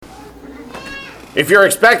If you're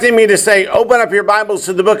expecting me to say, open up your Bibles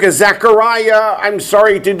to the book of Zechariah, I'm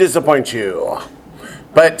sorry to disappoint you.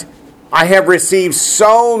 But I have received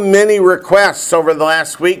so many requests over the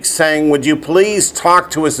last week saying, would you please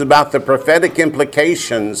talk to us about the prophetic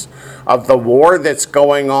implications of the war that's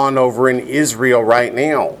going on over in Israel right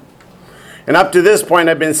now. And up to this point,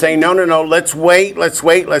 I've been saying, no, let's wait,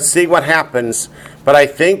 let's see what happens. But I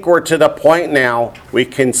think we're to the point now we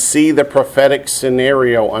can see the prophetic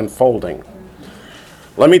scenario unfolding.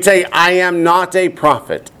 Let me tell you, I am not a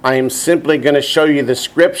prophet. I am simply going to show you the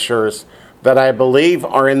scriptures that I believe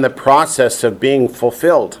are in the process of being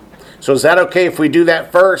fulfilled. So is that okay if we do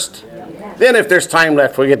that first? Yeah. Then if there's time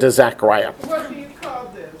left, we get to Zechariah. What do you call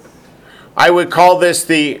this? I would call this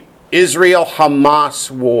the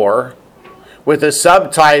Israel-Hamas war with a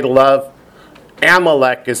subtitle of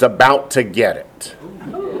Amalek is about to get it.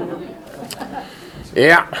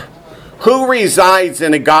 Yeah. Who resides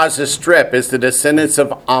in the Gaza Strip is the descendants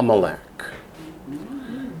of Amalek.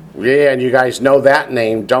 Yeah, and you guys know that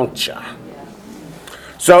name, don't you?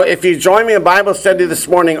 So if you join me in Bible study this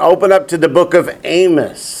morning, open up to the book of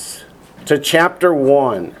Amos, to chapter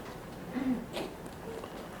 1.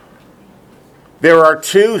 There are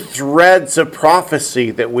two threads of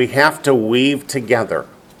prophecy that we have to weave together.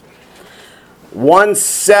 One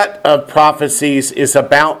set of prophecies is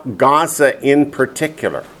about Gaza in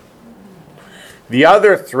particular. The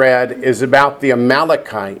other thread is about the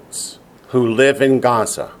Amalekites who live in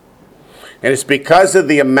Gaza. And it's because of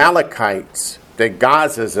the Amalekites that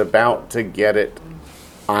Gaza is about to get it,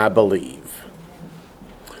 I believe.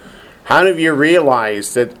 How many of you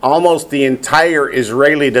realize that almost the entire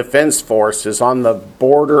Israeli Defense Force is on the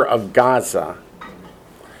border of Gaza?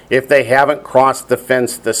 If they haven't crossed the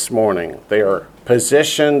fence this morning, they are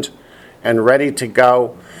positioned and ready to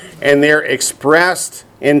go. And their expressed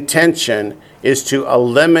intention is to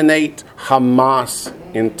eliminate Hamas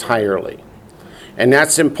entirely. And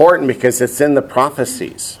that's important because it's in the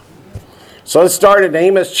prophecies. So let's start at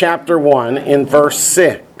Amos chapter 1 in verse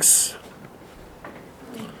 6.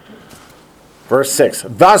 Verse 6.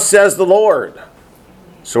 Thus says the Lord.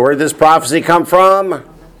 So where did this prophecy come from?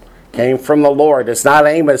 Came from the Lord. It's not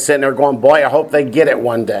Amos sitting there going, boy, I hope they get it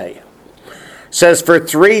one day. It says, for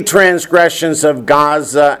 3 transgressions of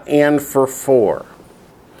Gaza and for 4.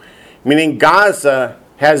 Meaning Gaza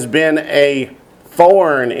has been a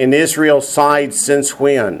thorn in Israel's side since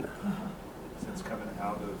when?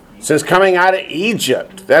 Since coming out of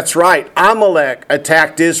Egypt. That's right. Amalek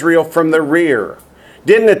attacked Israel from the rear.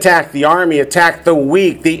 Didn't attack the army, attacked the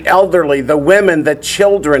weak, the elderly, the women, the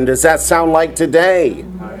children. Does that sound like today?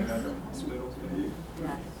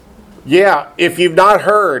 Yeah, if you've not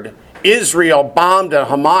heard, Israel bombed a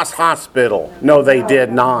Hamas hospital. No, they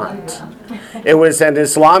did not. It was an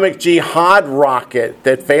Islamic Jihad rocket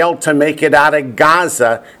that failed to make it out of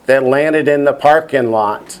Gaza that landed in the parking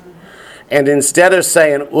lot. And instead of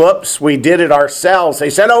saying, whoops, we did it ourselves,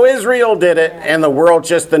 they said, oh, Israel did it. And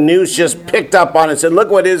the news just picked up on it and said, look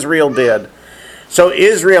what Israel did. So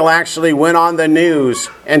Israel actually went on the news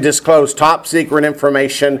and disclosed top secret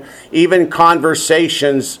information, even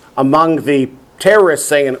conversations among the terrorists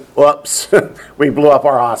saying, whoops, we blew up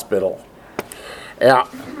our hospital. Yeah.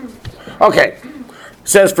 Okay. It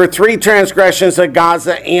says for 3 transgressions of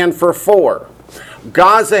Gaza and for 4.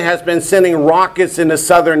 Gaza has been sending rockets into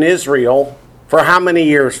southern Israel for how many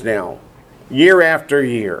years now? Year after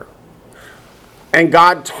year. And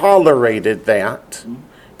God tolerated that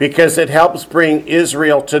because it helps bring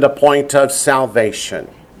Israel to the point of salvation.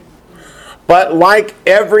 But like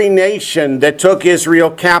every nation that took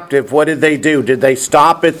Israel captive, what did they do? Did they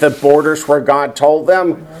stop at the borders where God told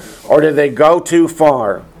them? Or did they go too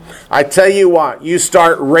far? I tell you what, you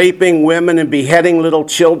start raping women and beheading little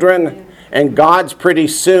children, and God's pretty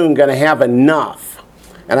soon going to have enough.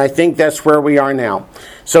 And I think that's where we are now.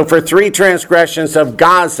 So for 3 transgressions of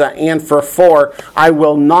Gaza and for 4, I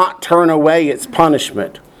will not turn away its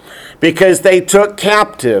punishment. Because they took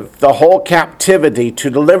captive the whole captivity to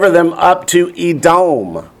deliver them up to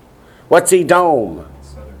Edom. What's Edom?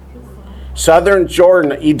 Southern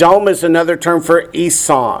Jordan. Edom is another term for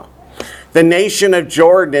Esau. The nation of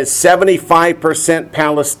Jordan is 75%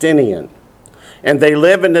 Palestinian. And they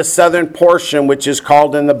live in the southern portion, which is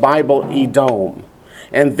called in the Bible Edom.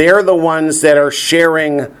 And they're the ones that are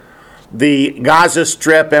sharing the Gaza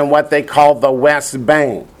Strip and what they call the West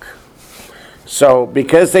Bank. So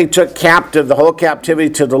because they took captive the whole captivity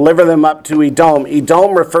to deliver them up to Edom,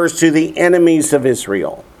 Edom refers to the enemies of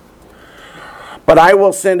Israel. But I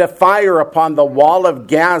will send a fire upon the wall of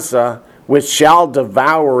Gaza, which shall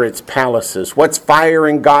devour its palaces. What's fire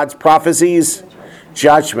in God's prophecies?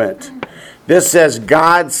 Judgment. This says,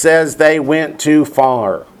 God says they went too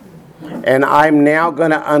far, and I'm now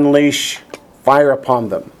going to unleash fire upon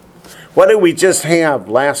them. What did we just have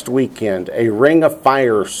last weekend? A ring of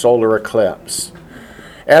fire solar eclipse.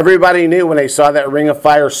 Everybody knew when they saw that ring of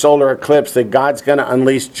fire solar eclipse that God's going to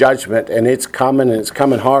unleash judgment, and it's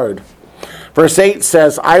coming hard. Verse 8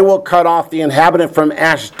 says, I will cut off the inhabitant from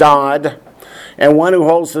Ashdod, and one who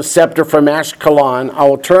holds the scepter from Ashkelon. I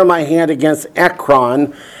will turn my hand against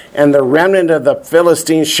Ekron, and the remnant of the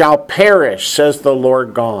Philistines shall perish, says the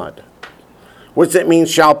Lord God. What does it mean,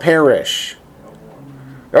 shall perish?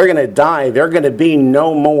 They're going to die. They're going to be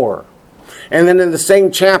no more. And then in the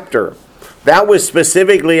same chapter, that was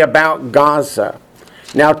specifically about Gaza.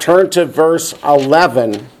 Now turn to verse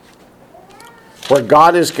 11, where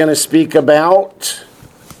God is going to speak about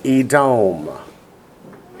Edom,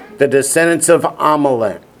 the descendants of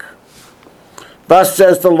Amalek. Thus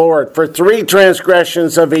says the Lord, for 3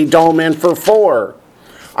 transgressions of Edom and for 4,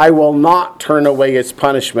 I will not turn away its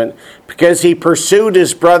punishment, because he pursued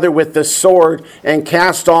his brother with the sword and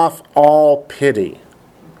cast off all pity.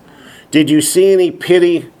 Did you see any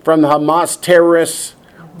pity from the Hamas terrorists?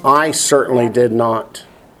 I certainly did not.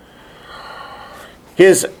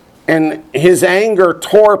 His anger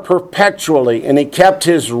tore perpetually, and he kept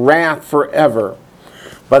his wrath forever.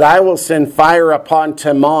 But I will send fire upon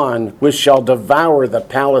Teman, which shall devour the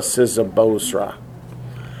palaces of Bozrah.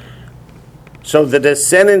 So the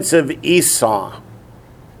descendants of Esau.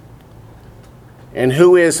 And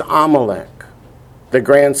who is Amalek? The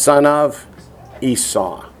grandson of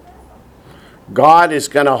Esau. God is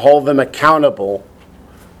going to hold them accountable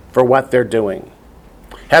for what they're doing.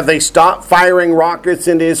 Have they stopped firing rockets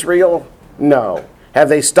into Israel? No. Have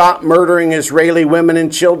they stopped murdering Israeli women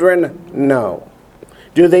and children? No.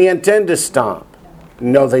 Do they intend to stop?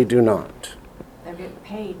 No, they do not. They're getting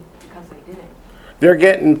paid because they did it. They're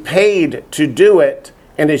getting paid to do it,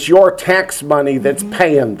 and it's your tax money that's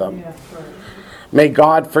paying them. Yeah, right. May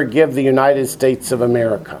God forgive the United States of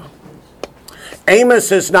America.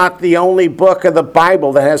 Amos is not the only book of the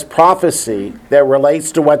Bible that has prophecy that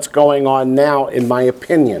relates to what's going on now, in my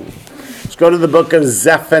opinion. Let's go to the book of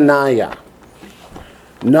Zephaniah.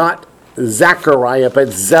 Not Zechariah, but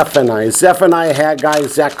Zephaniah. Zephaniah, Haggai,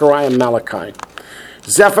 Zechariah, Malachi.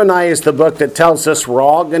 Zephaniah is the book that tells us we're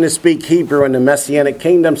all going to speak Hebrew in the Messianic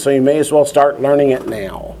kingdom, so you may as well start learning it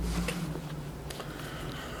now.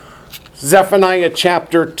 Zephaniah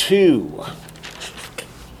chapter 2.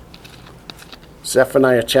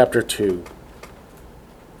 Zephaniah chapter 2.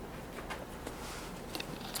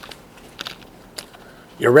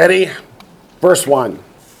 You ready? Verse 1.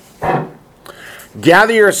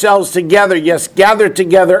 Gather yourselves together, yes, gather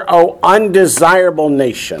together, O undesirable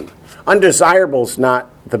nation. Undesirable is not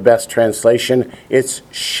the best translation. It's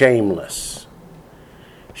shameless.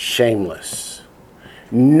 Shameless.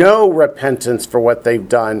 No repentance for what they've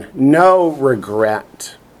done. No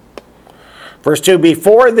regret. Verse 2,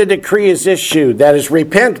 before the decree is issued, that is,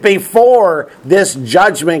 repent before this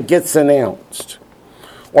judgment gets announced,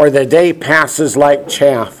 or the day passes like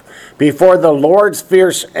chaff, before the Lord's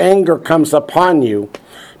fierce anger comes upon you,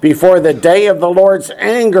 before the day of the Lord's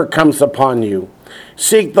anger comes upon you.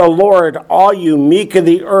 Seek the Lord, all you meek of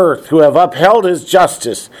the earth who have upheld his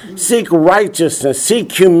justice. Seek righteousness,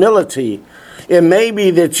 seek humility. It may be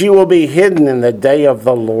that you will be hidden in the day of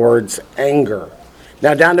the Lord's anger.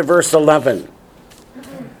 Now down to verse 11.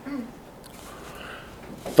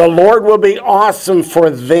 The Lord will be awesome for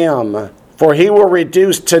them, for he will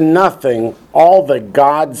reduce to nothing all the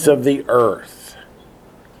gods of the earth.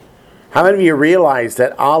 How many of you realize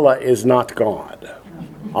that Allah is not God?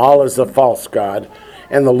 Allah is a false god.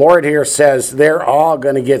 And the Lord here says they're all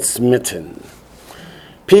going to get smitten.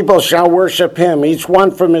 People shall worship him, each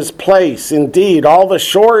one from his place. Indeed, all the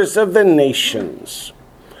shores of the nations.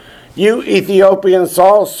 You Ethiopians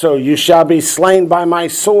also, you shall be slain by my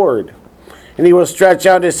sword. And he will stretch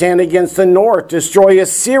out his hand against the north, destroy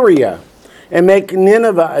Assyria, and make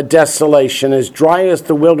Nineveh a desolation, as dry as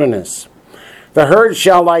the wilderness. The herd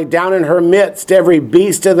shall lie down in her midst, every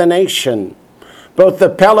beast of the nation. Both the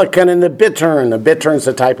pelican and the bittern's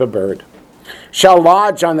a type of bird, shall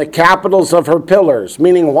lodge on the capitals of her pillars,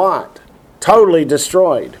 meaning what? Totally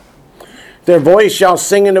destroyed. Their voice shall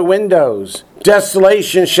sing in the windows.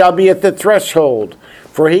 Desolation shall be at the threshold,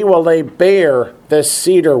 for he will lay bare the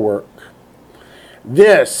cedar work.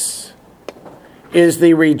 This is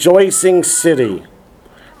the rejoicing city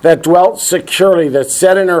that dwelt securely, that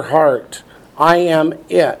said in her heart, I am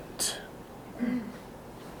it,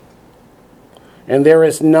 and there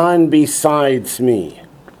is none besides me.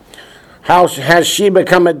 How has she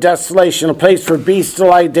become a desolation, a place for beasts to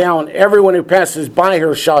lie down? Everyone who passes by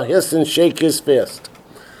her shall hiss and shake his fist.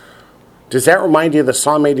 Does that remind you of the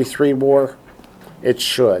Psalm 83 war? It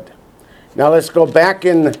should. Now let's go back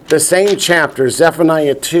in the same chapter,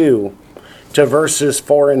 Zephaniah 2, to verses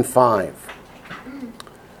 4 and 5.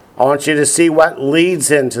 I want you to see what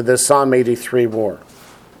leads into the Psalm 83 war.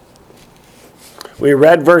 We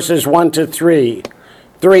read verses 1 to 3.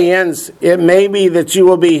 3 ends, it may be that you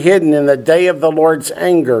will be hidden in the day of the Lord's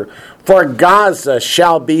anger, for Gaza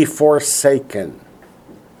shall be forsaken,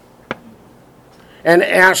 and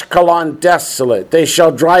Ashkelon desolate. They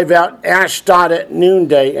shall drive out Ashdod at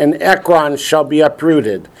noonday, and Ekron shall be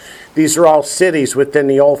uprooted. These are all cities within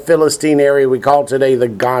the old Philistine area we call today the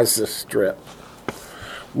Gaza Strip.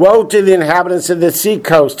 Woe to the inhabitants of the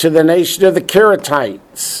seacoast, to the nation of the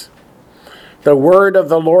Keratites. The word of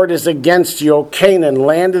the Lord is against you, O Canaan,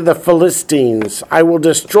 land of the Philistines. I will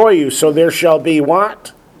destroy you, so there shall be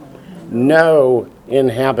what? No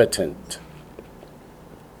inhabitant.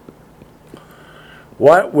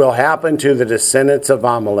 What will happen to the descendants of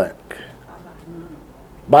Amalek?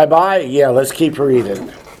 Bye-bye? Yeah, let's keep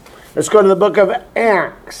reading. Let's go to the book of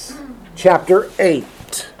Acts, chapter 8.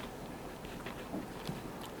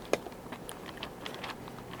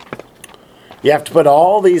 You have to put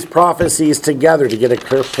all these prophecies together to get a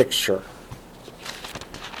clear picture.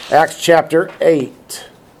 Acts chapter 8.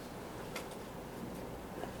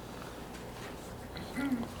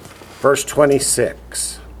 Verse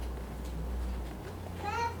 26.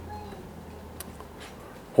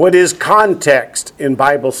 What is context in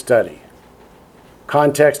Bible study?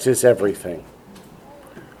 Context is everything.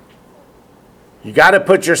 You got to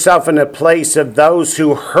put yourself in the place of those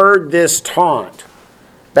who heard this taught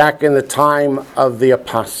back in the time of the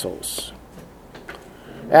apostles.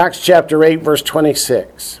 Acts chapter 8, verse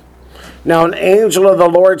 26. Now an angel of the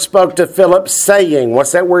Lord spoke to Philip, saying,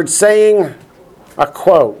 what's that word saying? A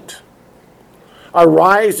quote.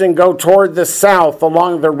 Arise and go toward the south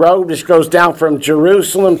along the road which goes down from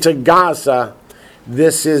Jerusalem to Gaza.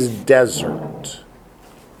 This is desert.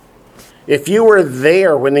 If you were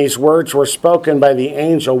there when these words were spoken by the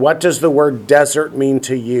angel, what does the word desert mean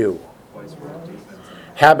to you?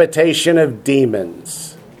 Habitation of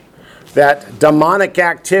demons. That demonic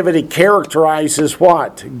activity characterizes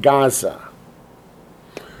what? Gaza.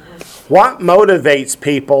 What motivates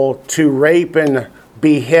people to rape and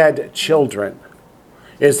behead children?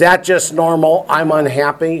 Is that just normal? I'm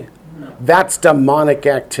unhappy? That's demonic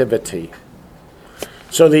activity.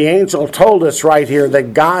 So the angel told us right here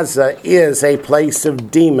that Gaza is a place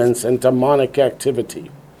of demons and demonic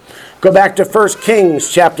activity. Go back to 1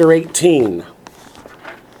 Kings chapter 18.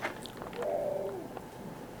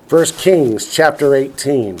 1 Kings chapter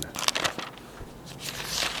 18.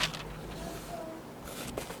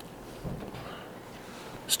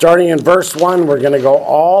 Starting in verse 1, we're going to go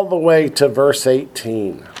all the way to verse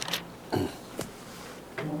 18.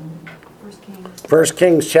 1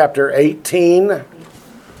 Kings chapter 18,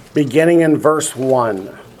 beginning in verse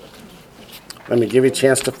 1. Let me give you a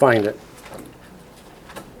chance to find it.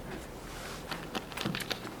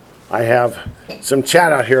 I have some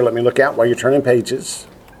chat out here. Let me look at while you're turning pages.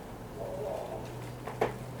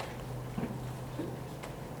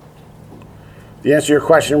 The answer to your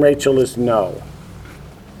question, Rachel, is no.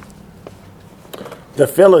 The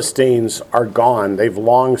Philistines are gone. They've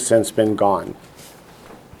long since been gone.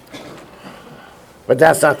 But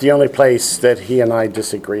that's not the only place that he and I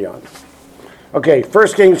disagree on. Okay, 1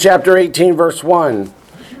 Kings chapter 18, verse 1.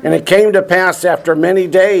 And it came to pass after many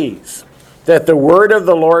days that the word of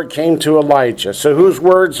the Lord came to Elijah. So whose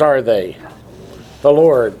words are they? The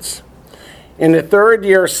Lord's. In the third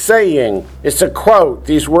year, saying, it's a quote,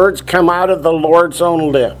 these words come out of the Lord's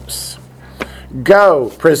own lips.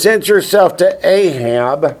 Go, present yourself to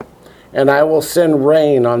Ahab, and I will send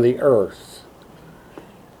rain on the earth.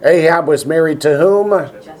 Ahab was married to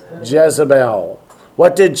whom? Jezebel.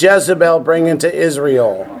 What did Jezebel bring into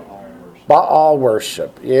Israel? Baal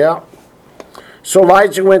worship. Yeah. So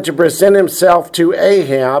Elijah went to present himself to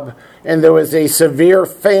Ahab, and there was a severe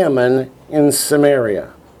famine in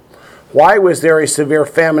Samaria. Why was there a severe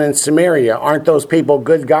famine in Samaria? Aren't those people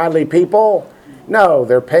good, godly people? No,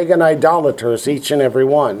 they're pagan idolaters, each and every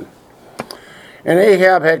one. And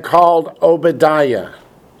Ahab had called Obadiah.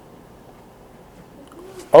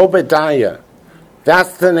 Obadiah.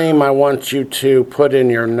 That's the name I want you to put in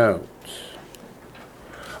your notes.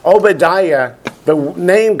 Obadiah, the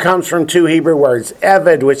name comes from two Hebrew words,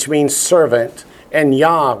 Eved, which means servant, and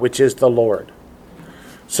Yah, which is the Lord.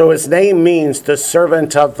 So his name means the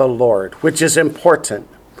servant of the Lord, which is important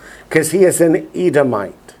because he is an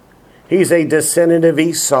Edomite. He's a descendant of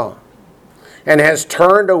Esau. and has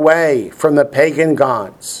turned away from the pagan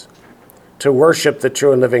gods to worship the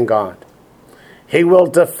true and living God. He will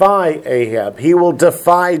defy Ahab. He will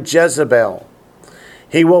defy Jezebel.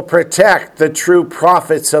 He will protect the true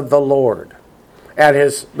prophets of the Lord at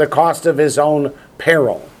the cost of his own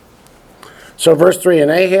peril. So verse 3,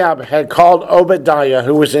 and Ahab had called Obadiah,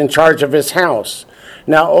 who was in charge of his house.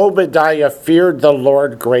 Now Obadiah feared the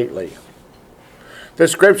Lord greatly. The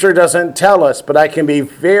scripture doesn't tell us, but I can be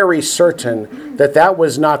very certain that that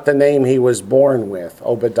was not the name he was born with,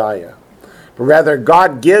 Obadiah. But rather,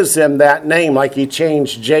 God gives him that name like he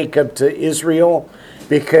changed Jacob to Israel,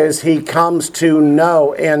 because he comes to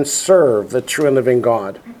know and serve the true and living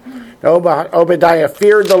God. Obadiah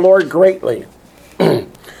feared the Lord greatly.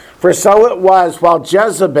 For so it was, while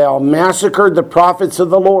Jezebel massacred the prophets of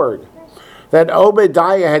the Lord, that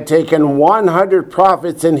Obadiah had taken 100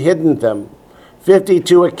 prophets and hidden them, 50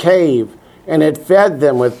 to a cave, and had fed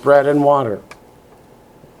them with bread and water.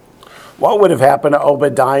 What would have happened to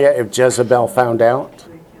Obadiah if Jezebel found out?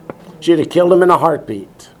 She'd have killed him in a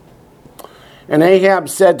heartbeat. And Ahab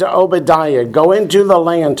said to Obadiah, go into the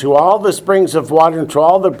land, to all the springs of water, and to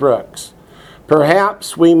all the brooks.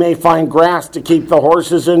 Perhaps we may find grass to keep the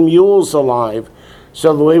horses and mules alive,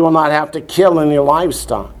 so that we will not have to kill any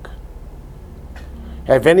livestock.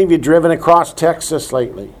 Have any of you driven across Texas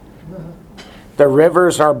lately? The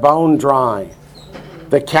rivers are bone dry.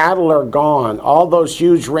 The cattle are gone. All those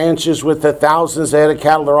huge ranches with the thousands of head of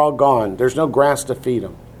cattle are all gone. There's no grass to feed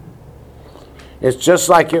them. It's just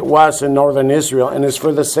like it was in northern Israel, and it's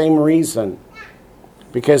for the same reason.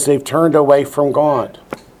 Because they've turned away from God.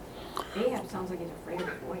 Ahab sounds like he's afraid of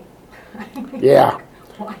the boy. Yeah.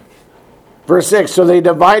 Why? Verse 6, so they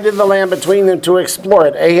divided the land between them to explore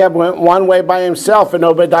it. Ahab went one way by himself, and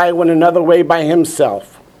Obadiah went another way by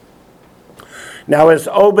himself. Now as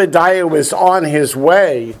Obadiah was on his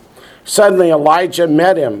way, suddenly Elijah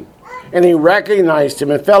met him, and he recognized him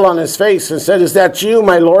and fell on his face and said, is that you,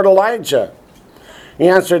 my Lord Elijah? He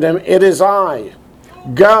answered him, it is I.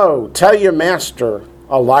 Go, tell your master,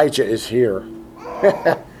 Elijah is here.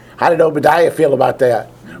 How did Obadiah feel about that?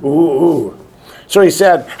 Ooh. So he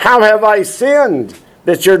said, how have I sinned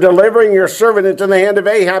that you're delivering your servant into the hand of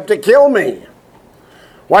Ahab to kill me?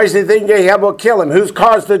 Why does he think Ahab will kill him? Who's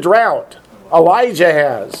caused the drought? Elijah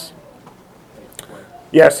has.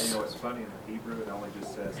 Yes. You know, it's funny in the Hebrew, it only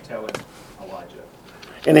just says, tell him Elijah.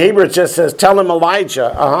 In Hebrew, it just says, tell him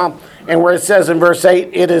Elijah. And where it says in verse 8,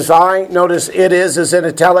 it is I, notice it is in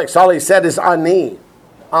italics. All he said is ani,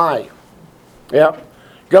 I. Yep.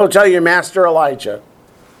 Go tell your master Elijah.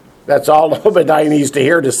 That's all Obadiah needs to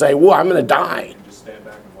hear to say, whoa, I'm going to die. And just stand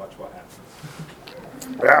back and watch what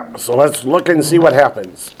happens. Yeah, so let's look and see what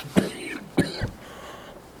happens.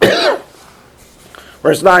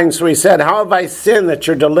 Verse 9, so he said, how have I sinned that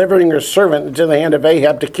you're delivering your servant into the hand of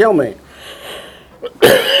Ahab to kill me?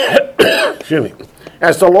 Excuse me.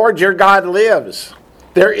 As the Lord your God lives,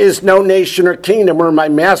 there is no nation or kingdom where my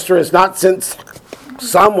master has not sent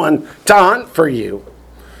someone to hunt for you.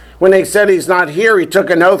 When they said he's not here, he took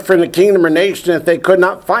an oath from the kingdom or nation that they could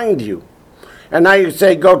not find you. And now you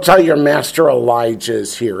say, go tell your master Elijah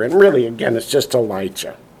is here. And really, again, it's just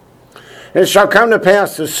Elijah. It shall come to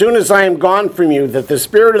pass, as soon as I am gone from you, that the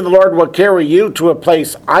Spirit of the Lord will carry you to a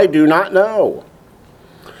place I do not know.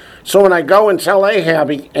 So when I go and tell Ahab,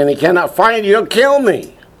 and he cannot find you, he'll kill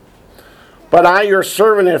me. But I, your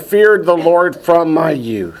servant, have feared the Lord from my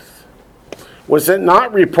youth. Was it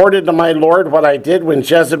not reported to my Lord what I did when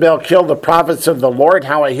Jezebel killed the prophets of the Lord,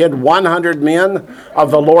 how I hid 100 men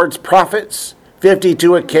of the Lord's prophets, 50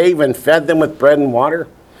 to a cave, and fed them with bread and water?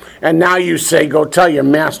 And now you say, go tell your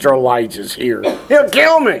master Elijah's here. He'll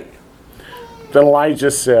kill me. Then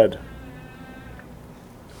Elijah said,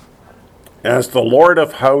 as the Lord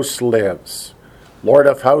of hosts lives. Lord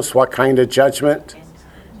of hosts, what kind of judgment?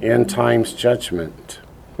 End times judgment.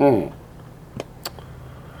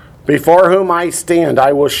 Before whom I stand,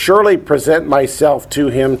 I will surely present myself to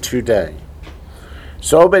him today.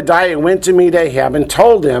 So Obadiah went to meet Ahab and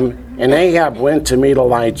told him, and Ahab went to meet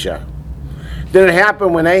Elijah. Then it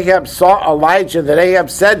happened when Ahab saw Elijah that Ahab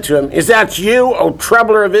said to him, is that you, O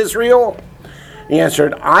troubler of Israel? He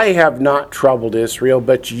answered, I have not troubled Israel,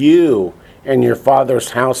 but you and your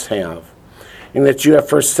father's house have, and that you have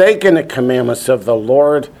forsaken the commandments of the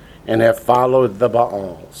Lord and have followed the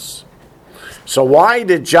Baals. So why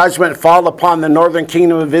did judgment fall upon the northern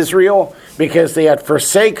kingdom of Israel? Because they had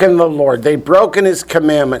forsaken the Lord. They'd broken his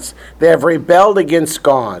commandments. They have rebelled against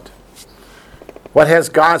God. What has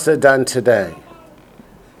Gaza done today?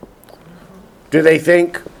 Do they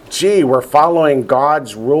think, gee, we're following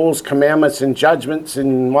God's rules, commandments, and judgments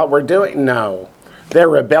in what we're doing? No. They're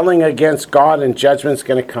rebelling against God, and judgment's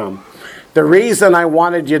going to come. The reason I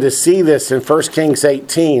wanted you to see this in 1 Kings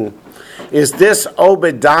 18 is this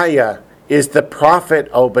Obadiah is the prophet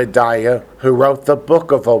Obadiah who wrote the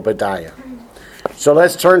book of Obadiah. So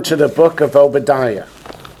let's turn to the book of Obadiah.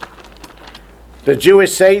 The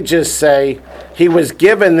Jewish sages say he was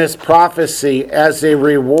given this prophecy as a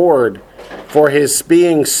reward for his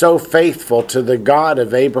being so faithful to the God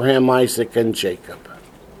of Abraham, Isaac, and Jacob.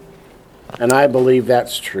 And I believe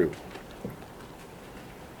that's true.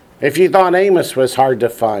 If you thought Amos was hard to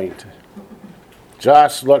find,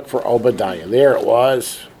 just look for Obadiah. There it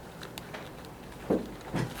was.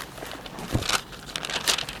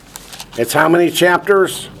 It's how many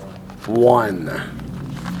chapters? 1.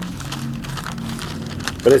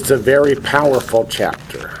 But it's a very powerful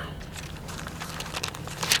chapter.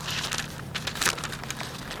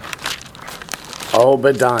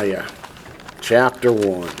 Obadiah, chapter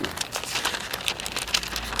 1.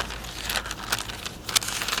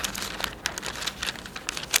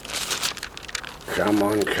 Come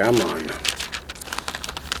on, come on.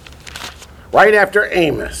 Right after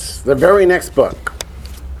Amos, the very next book.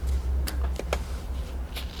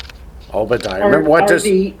 Obadiah. Remember what does...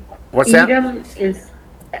 What's that? Edom is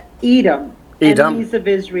Edom, enemies of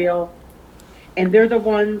Israel, and they're the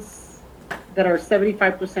ones that are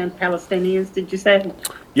 75% Palestinians, did you say?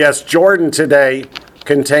 Yes, Jordan today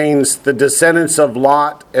contains the descendants of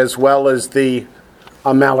Lot as well as the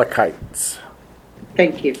Amalekites.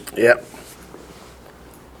 Thank you. Yep.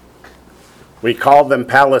 We call them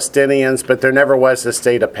Palestinians, but there never was a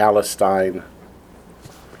state of Palestine.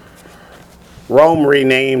 Rome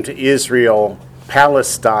renamed Israel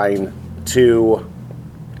Palestine to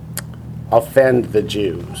offend the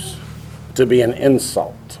Jews, to be an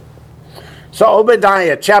insult. So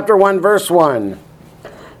Obadiah, chapter 1, verse 1.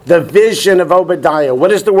 The vision of Obadiah.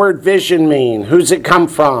 What does the word vision mean? Who's it come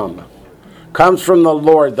from? Comes from the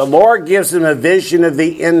Lord. The Lord gives him a vision of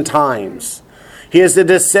the end times. He is a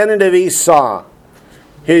descendant of Esau.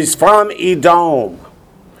 He's from Edom.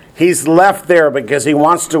 He's left there because he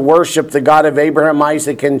wants to worship the God of Abraham,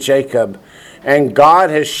 Isaac, and Jacob. And God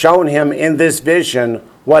has shown him in this vision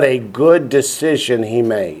what a good decision he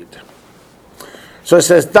made. So it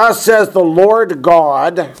says, thus says the Lord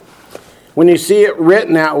God. When you see it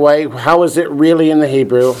written that way, how is it really in the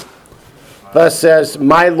Hebrew? Thus says,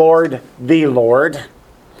 my Lord, the Lord.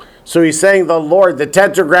 So he's saying the Lord, the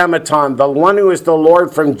Tetragrammaton, the one who is the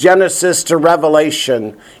Lord from Genesis to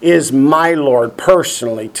Revelation, is my Lord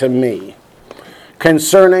personally to me.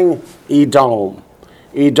 Concerning Edom.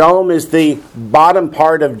 Edom is the bottom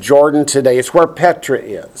part of Jordan today. It's where Petra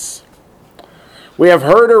is. We have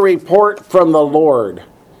heard a report from the Lord,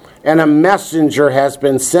 and a messenger has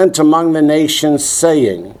been sent among the nations,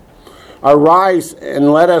 saying, arise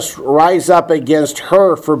and let us rise up against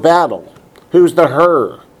her for battle. Who's the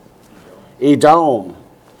her? Edom.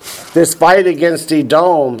 This fight against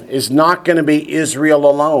Edom is not going to be Israel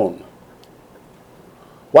alone.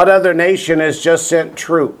 What other nation has just sent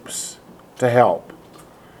troops to help?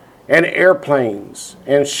 And airplanes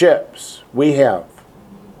and ships? We have.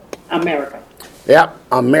 America. Yep,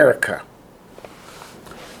 America.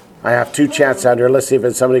 I have 2 chats out here. Let's see if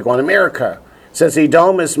it's somebody going, America. It says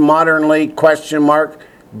Edom is modernly,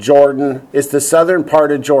 Jordan. It's the southern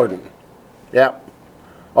part of Jordan. Yep.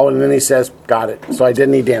 Oh, and then he says, got it. So I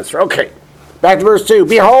didn't need to answer. Okay. Back to verse 2.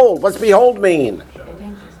 Behold. What's behold mean?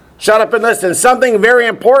 Shut up and listen. Something very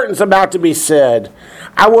important is about to be said.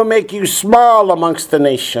 I will make you small amongst the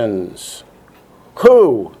nations.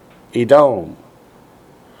 Who? Edom.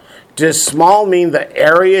 Does small mean the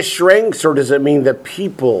area shrinks, or does it mean the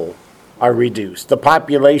people are reduced? The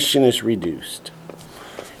population is reduced.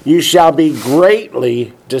 You shall be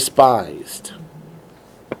greatly despised.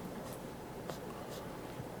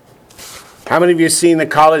 How many of you have seen the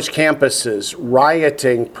college campuses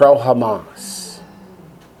rioting pro-Hamas?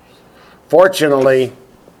 Fortunately,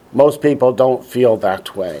 most people don't feel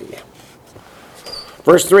that way.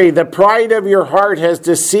 Verse 3, the pride of your heart has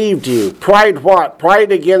deceived you. Pride what?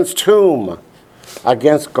 Pride against whom?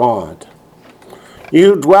 Against God.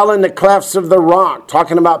 You dwell in the clefts of the rock,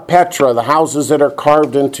 talking about Petra, the houses that are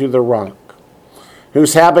carved into the rock,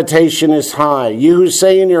 whose habitation is high. You who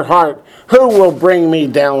say in your heart, who will bring me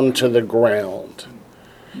down to the ground?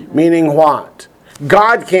 Meaning what?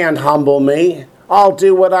 God can't humble me. I'll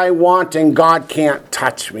do what I want and God can't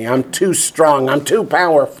touch me. I'm too strong. I'm too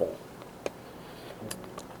powerful.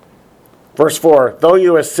 Verse 4, though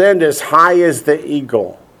you ascend as high as the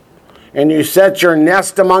eagle, and you set your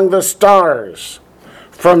nest among the stars,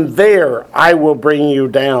 from there I will bring you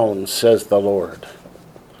down, says the Lord.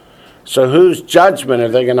 So whose judgment are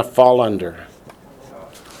they going to fall under?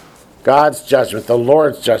 God's judgment, the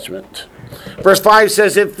Lord's judgment. Verse 5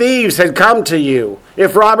 says, if thieves had come to you,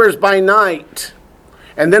 if robbers by night,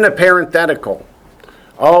 and then a parenthetical,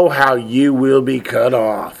 oh, how you will be cut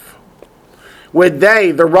off. Would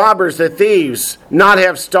they, the robbers, the thieves, not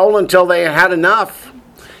have stolen till they had enough?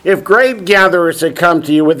 If grape gatherers had come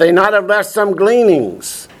to you, would they not have left some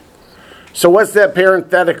gleanings? So what's that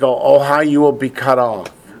parenthetical? Oh, how you will be cut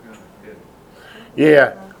off.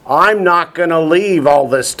 Yeah, I'm not going to leave all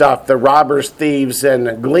this stuff the robbers, thieves,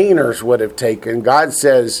 and gleaners would have taken. God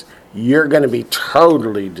says, you're going to be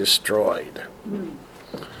totally destroyed.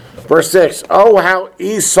 Verse 6, oh, how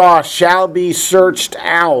Esau shall be searched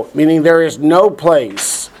out, meaning there is no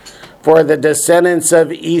place for the descendants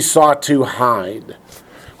of Esau to hide,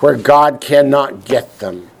 where God cannot get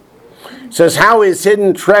them. It says, how his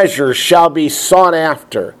hidden treasures shall be sought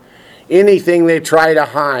after. Anything they try to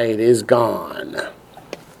hide is gone.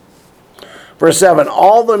 Verse 7,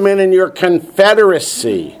 all the men in your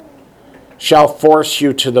confederacy shall force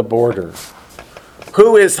you to the border.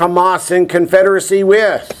 Who is Hamas in confederacy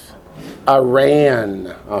with?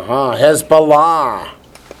 Iran, Hezbollah.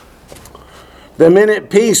 The men at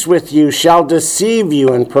peace with you shall deceive you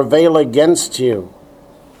and prevail against you.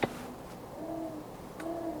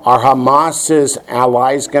 Are Hamas's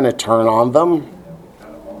allies going to turn on them?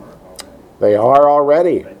 They are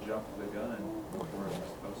already. They jumped the gun before it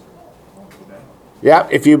was supposed to. Yeah,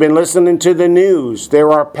 if you've been listening to the news,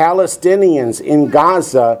 there are Palestinians in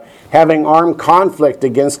Gaza having armed conflict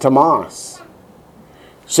against Hamas,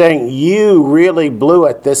 saying, you really blew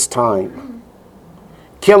it this time.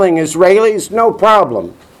 Killing Israelis, no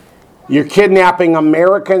problem. You're kidnapping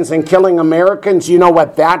Americans and killing Americans, you know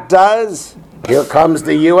what that does? Here comes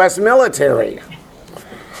the U.S. military.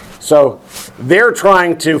 So they're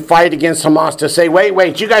trying to fight against Hamas to say,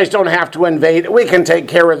 wait, you guys don't have to invade. We can take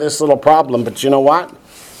care of this little problem. But you know what?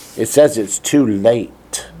 It says it's too late.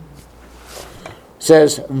 It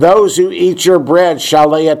says, those who eat your bread shall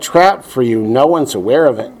lay a trap for you. No one's aware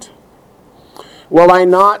of it. Will I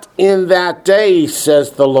not in that day,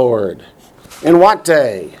 says the Lord. In what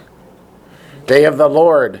day? Day of the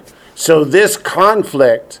Lord. So this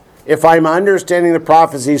conflict, if I'm understanding the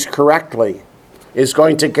prophecies correctly, is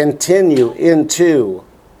going to continue into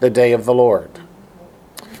the day of the Lord.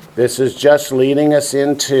 This is just leading us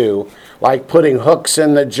into, like putting hooks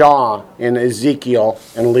in the jaw in Ezekiel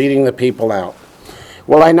and leading the people out.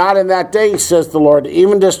 Will I not in that day, says the Lord,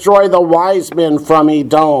 even destroy the wise men from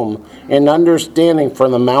Edom and understanding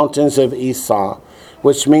from the mountains of Esau,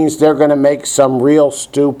 which means they're going to make some real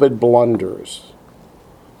stupid blunders.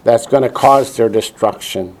 That's going to cause their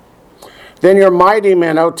destruction. Then your mighty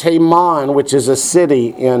men, O Taman, which is a city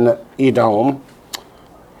in Edom,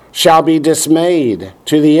 shall be dismayed,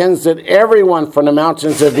 to the ends that everyone from the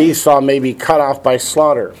mountains of Esau may be cut off by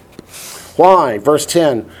slaughter. Why? Verse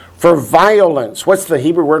 10, for violence. What's the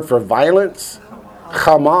Hebrew word for violence?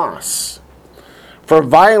 Hamas. For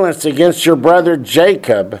violence against your brother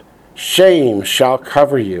Jacob, shame shall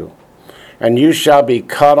cover you, and you shall be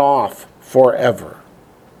cut off forever.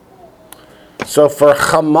 So for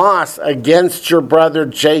Hamas against your brother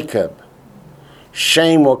Jacob,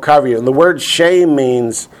 shame will cover you. And the word shame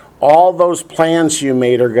means all those plans you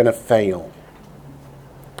made are going to fail.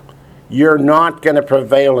 You're not going to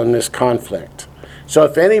prevail in this conflict. So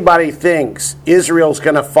if anybody thinks Israel's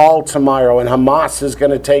going to fall tomorrow and Hamas is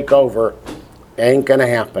going to take over, ain't going to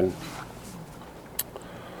happen.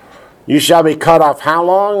 You shall be cut off how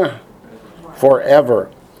long?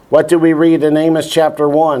 Forever. What do we read in Amos chapter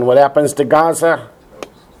 1? What happens to Gaza?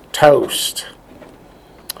 Toast.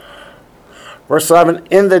 Verse 11,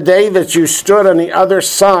 in the day that you stood on the other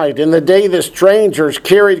side, in the day the strangers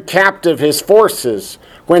carried captive his forces,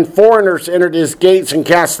 when foreigners entered his gates and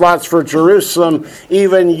cast lots for Jerusalem,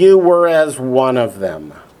 even you were as one of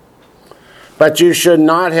them. But you should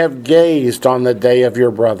not have gazed on the day of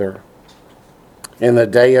your brother, in the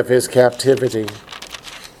day of his captivity.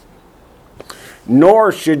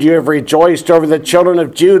 Nor should you have rejoiced over the children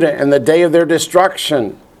of Judah in the day of their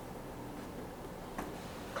destruction.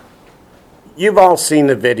 You've all seen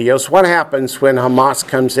the videos. What happens when Hamas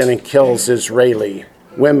comes in and kills Israeli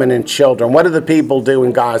women and children? What do the people do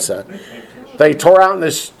in Gaza? They tore out in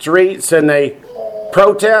the streets and they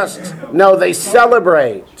protest? No, they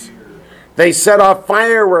celebrate. They set off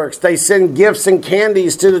fireworks. They send gifts and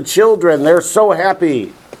candies to the children. They're so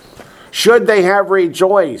happy. Should they have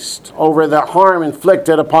rejoiced over the harm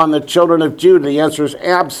inflicted upon the children of Judah? The answer is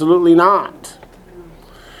absolutely not.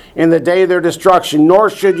 In the day of their destruction, nor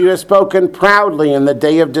should you have spoken proudly in the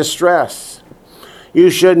day of distress. You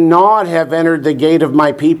should not have entered the gate of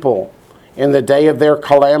my people in the day of their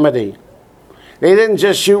calamity. They didn't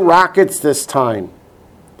just shoot rockets this time.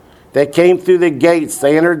 They came through the gates.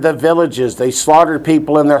 They entered the villages. They slaughtered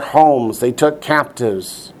people in their homes. They took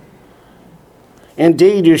captives.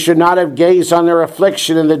 Indeed, you should not have gazed on their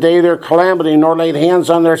affliction in the day of their calamity, nor laid hands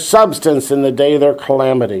on their substance in the day of their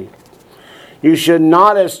calamity. You should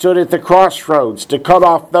not have stood at the crossroads to cut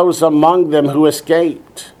off those among them who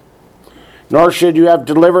escaped, nor should you have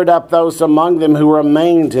delivered up those among them who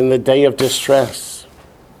remained in the day of distress.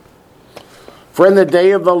 For the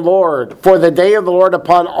day of the Lord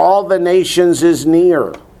upon all the nations is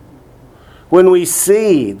near. When we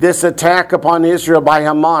see this attack upon Israel by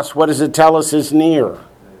Hamas, what does it tell us is near?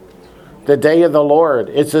 The day of the Lord.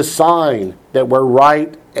 It's a sign that we're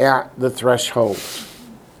right at the threshold.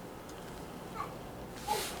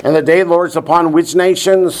 And the day of the Lord is upon which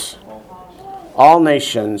nations? All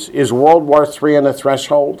nations. Is World War III on the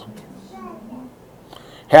threshold?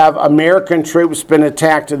 Have American troops been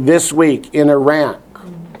attacked this week in Iraq,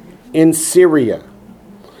 in Syria,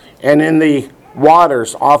 and in the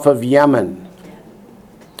waters off of Yemen?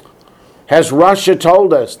 Has Russia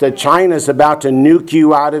told us that China is about to nuke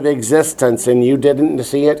you out of existence and you didn't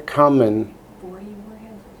see it coming?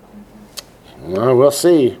 Well, we'll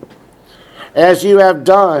see. As you have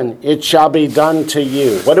done, it shall be done to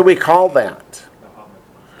you. What do we call that?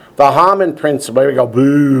 The Haman principle. Here we go,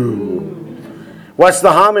 boo. What's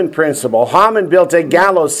the Haman principle? Haman built a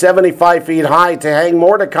gallows 75 feet high to hang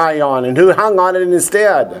Mordecai on. And who hung on it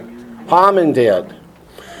instead? Haman did.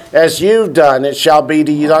 As you've done, it shall be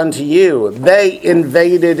done to you. They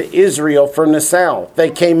invaded Israel from the south.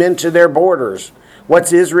 They came into their borders.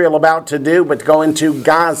 What's Israel about to do but go into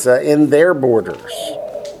Gaza in their borders?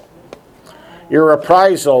 Your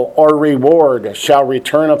reprisal or reward shall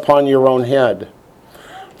return upon your own head.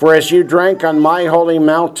 For as you drank on my holy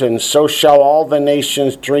mountain, so shall all the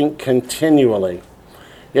nations drink continually.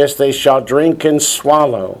 Yes, they shall drink and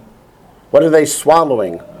swallow. What are they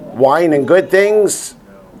swallowing? Wine and good things?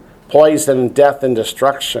 Poison and death and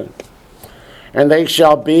destruction. And they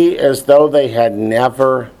shall be as though they had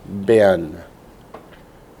never been.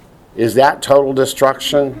 Is that total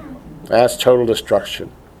destruction? That's total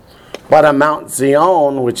destruction. But on Mount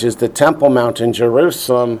Zion, which is the Temple Mount in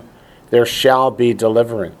Jerusalem, there shall be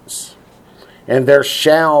deliverance. And there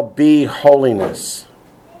shall be holiness.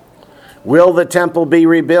 Will the temple be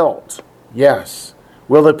rebuilt? Yes.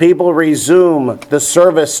 Will the people resume the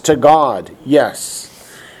service to God? Yes.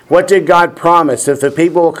 What did God promise? If the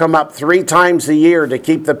people will come up 3 times a year to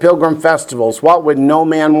keep the pilgrim festivals, what would no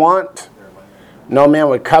man want? No man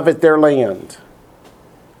would covet their land.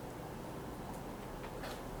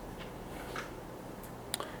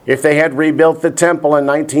 If they had rebuilt the temple in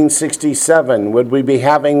 1967, would we be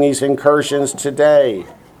having these incursions today?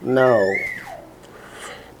 No.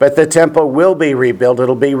 But the temple will be rebuilt.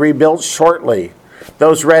 It'll be rebuilt shortly.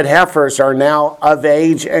 Those red heifers are now of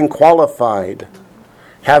age and qualified.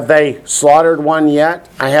 Have they slaughtered one yet?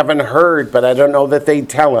 I haven't heard, but I don't know that they'd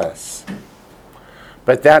tell us.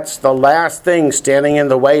 But that's the last thing standing in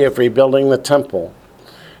the way of rebuilding the temple.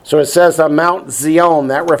 So it says on Mount Zion,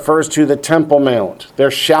 that refers to the Temple Mount. There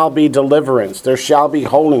shall be deliverance. There shall be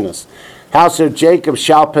holiness. House of Jacob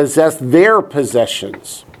shall possess their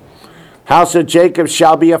possessions. House of Jacob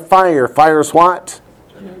shall be a fire. Fire's what?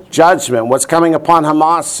 Judgment. What's coming upon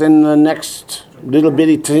Hamas in the next little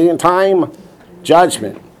bitty time?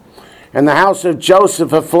 Judgment. And the house of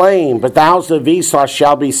Joseph a flame, but the house of Esau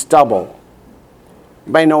shall be stubble.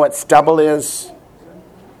 Anybody know what stubble is?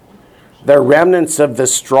 The remnants of the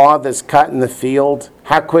straw that's cut in the field.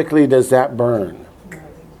 How quickly does that burn?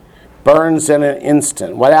 Burns in an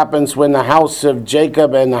instant. What happens when the house of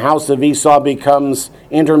Jacob and the house of Esau becomes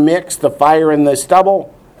intermixed? The fire and the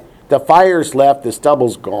stubble? The fire's left, the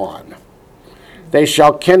stubble's gone. They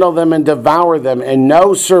shall kindle them and devour them, and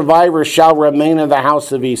no survivor shall remain of the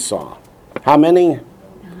house of Esau. How many?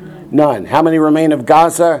 None. How many remain of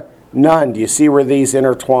Gaza? None. Do you see where these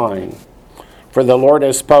intertwine? For the Lord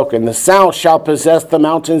has spoken. The south shall possess the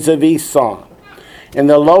mountains of Esau, and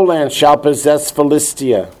the lowlands shall possess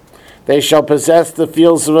Philistia. They shall possess the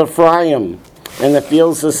fields of Ephraim, and the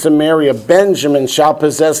fields of Samaria. Benjamin shall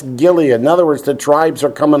possess Gilead. In other words, the tribes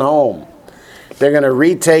are coming home. They're going to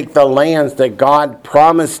retake the lands that God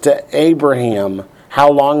promised to Abraham. How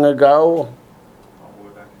long ago?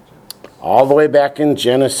 All the way back in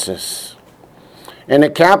Genesis. And the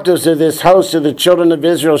captives of this host of the children of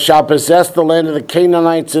Israel shall possess the land of the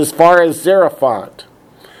Canaanites as far as Zarephath.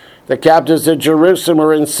 The captives of Jerusalem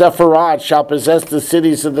or in Sepharad shall possess the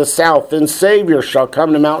cities of the south. And Savior shall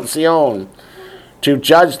come to Mount Zion to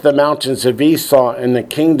judge the mountains of Esau, and the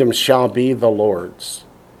kingdom shall be the Lord's.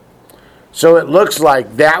 So it looks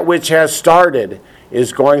like that which has started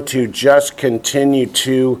is going to just continue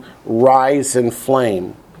to rise in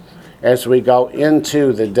flame as we go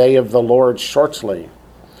into the day of the Lord shortly.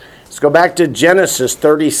 Let's go back to Genesis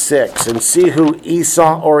 36 and see who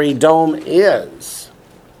Esau or Edom is.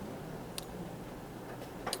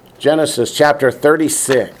 Genesis chapter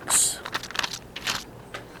 36.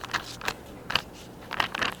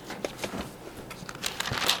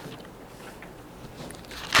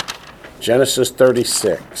 Genesis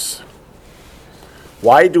 36.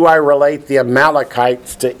 Why do I relate the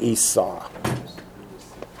Amalekites to Esau?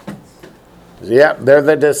 Yep, they're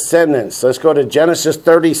the descendants. Let's go to Genesis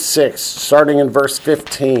 36, starting in verse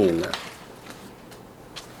 15.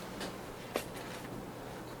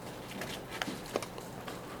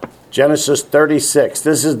 Genesis 36.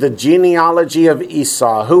 This is the genealogy of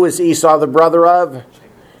Esau. Who is Esau the brother of?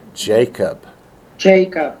 Jacob.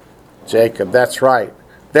 Jacob, that's right.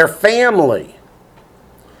 Their family.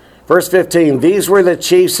 Verse 15. These were the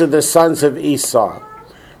chiefs of the sons of Esau.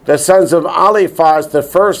 The sons of Eliphaz, the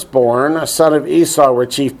firstborn, a son of Esau, were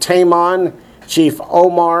Chief Taman, Chief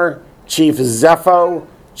Omar, Chief Zepho,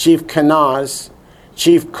 Chief Kenaz,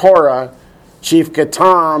 Chief Korah, Chief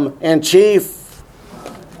Gatam, and Chief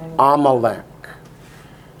Amalek.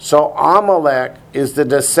 So Amalek is the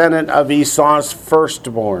descendant of Esau's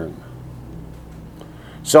firstborn.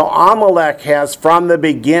 So Amalek has from the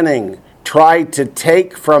beginning tried to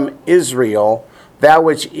take from Israel that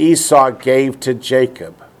which Esau gave to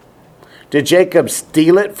Jacob. Did Jacob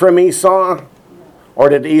steal it from Esau? Or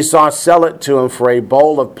did Esau sell it to him for a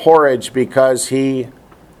bowl of porridge because he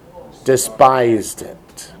despised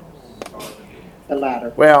it? the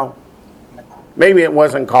latter. Well, maybe it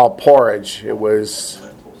wasn't called porridge. It was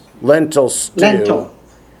lentil stew.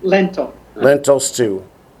 Lentil stew.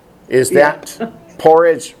 Is that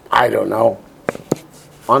porridge? I don't know.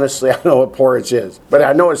 Honestly, I don't know what porridge is. But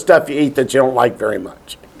I know it's stuff you eat that you don't like very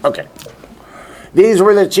much. Okay. These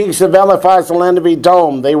were the chiefs of Eliphaz, the land of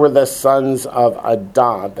Edom. They were the sons of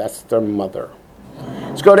Adad. That's their mother.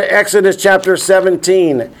 Let's go to Exodus chapter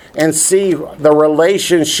 17 and see the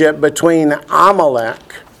relationship between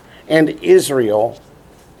Amalek and Israel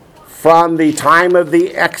from the time of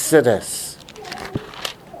the Exodus.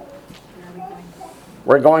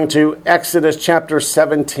 We're going to Exodus chapter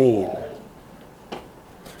 17.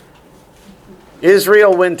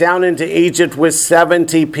 Israel went down into Egypt with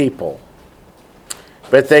 70 people.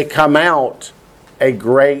 But they come out a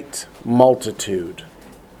great multitude,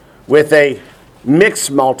 with a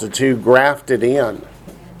mixed multitude grafted in,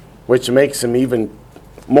 which makes them even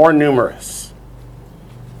more numerous.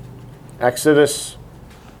 Exodus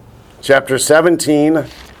chapter 17,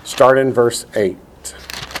 start in verse 8.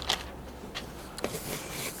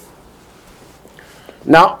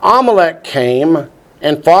 Now Amalek came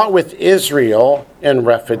and fought with Israel in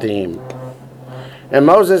Rephidim. And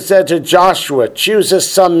Moses said to Joshua, choose us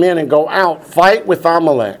some men and go out, fight with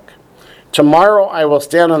Amalek. Tomorrow I will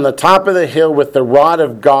stand on the top of the hill with the rod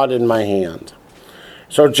of God in my hand.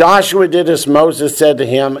 So Joshua did as Moses said to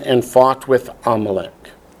him and fought with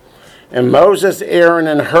Amalek. And Moses, Aaron,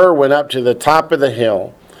 and Hur went up to the top of the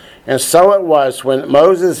hill. And so it was when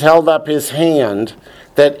Moses held up his hand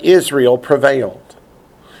that Israel prevailed.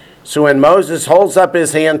 So when Moses holds up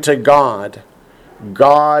his hand to God,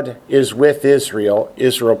 God is with Israel,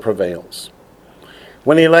 Israel prevails.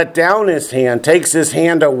 When he let down his hand, takes his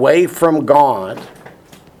hand away from God,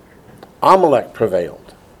 Amalek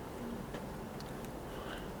prevailed.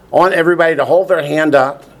 I want everybody to hold their hand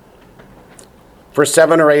up for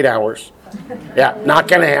 7 or 8 hours. Yeah, not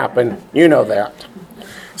going to happen. You know that.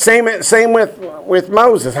 Same with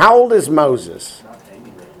Moses. How old is Moses?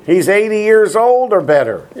 He's 80 years old or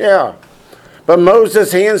better. Yeah. But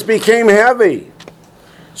Moses' hands became heavy.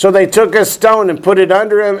 So they took a stone and put it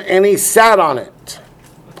under him, and he sat on it.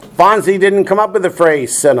 Fonzie didn't come up with the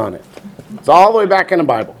phrase, sit on it. It's all the way back in the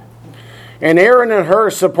Bible. And Aaron and Hur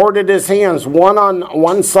supported his hands, one on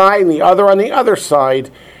one side and the other on the other side,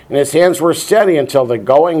 and his hands were steady until the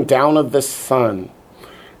going down of the sun.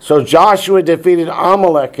 So Joshua defeated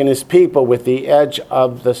Amalek and his people with the edge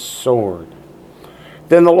of the sword.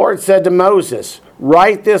 Then the Lord said to Moses,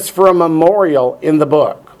 write this for a memorial in the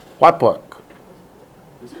book. What book?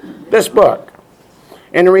 This book.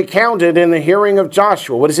 And recount it in the hearing of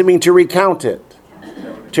Joshua. What does it mean to recount it?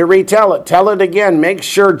 To retell it. Tell it again. Make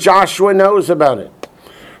sure Joshua knows about it.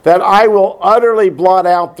 That I will utterly blot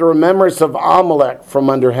out the remembrance of Amalek from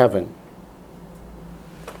under heaven.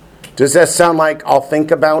 Does that sound like I'll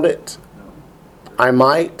think about it? I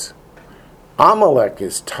might. Amalek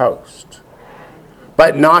is toast.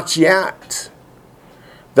 But not yet.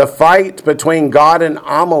 The fight between God and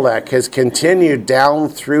Amalek has continued down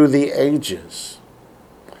through the ages.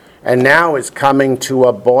 And now it's coming to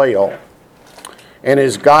a boil. And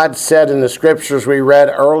as God said in the scriptures we read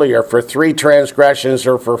earlier, for 3 transgressions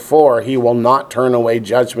or for 4, he will not turn away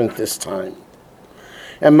judgment this time.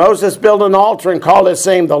 And Moses built an altar and called it,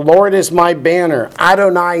 saying, the Lord is my banner,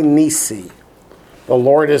 Adonai Nisi. The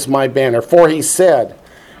Lord is my banner. For he said,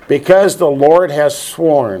 because the Lord has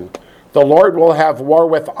sworn, the Lord will have war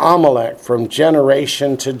with Amalek from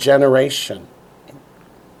generation to generation.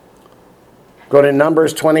 Go to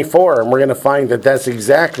Numbers 24, and we're going to find that that's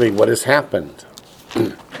exactly what has happened.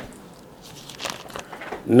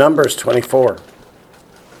 Numbers 24.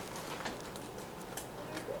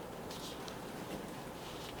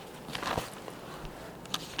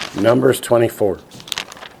 Numbers 24.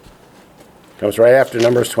 Comes right after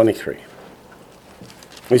Numbers 23.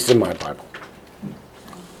 At least in my Bible.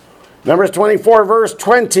 Numbers 24, verse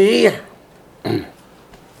 20.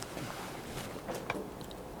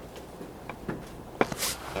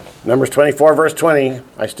 Numbers 24, verse 20.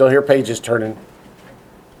 I still hear pages turning.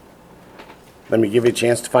 Let me give you a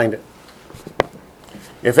chance to find it.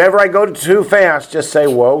 If ever I go too fast, just say,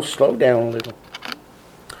 whoa, slow down a little.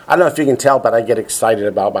 I don't know if you can tell, but I get excited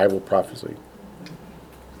about Bible prophecy.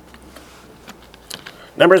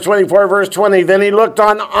 Numbers 24, verse 20. Then he looked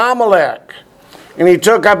on Amalek, and he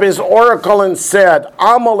took up his oracle and said,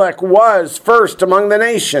 Amalek was first among the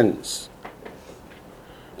nations,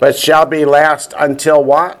 but shall be last until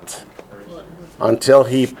what? Until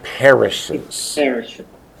he perishes.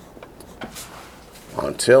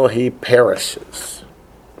 Until he perishes.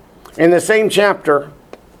 In the same chapter,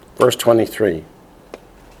 verse 23.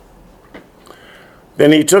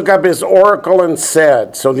 Then he took up his oracle and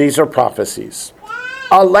said, so these are prophecies,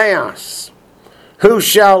 alas, who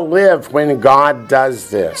shall live when God does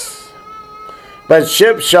this? But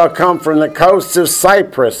ships shall come from the coasts of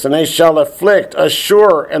Cyprus, and they shall afflict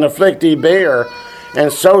Ashur and afflict Eber,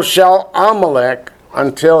 and so shall Amalek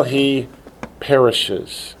until he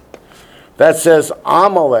perishes. That says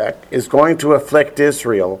Amalek is going to afflict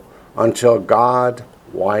Israel until God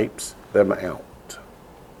wipes them out.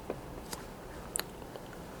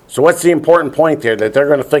 So what's the important point there? That they're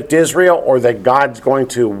going to afflict Israel, or that God's going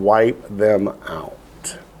to wipe them out?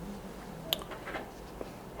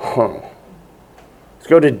 Let's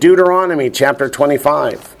go to Deuteronomy chapter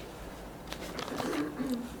 25.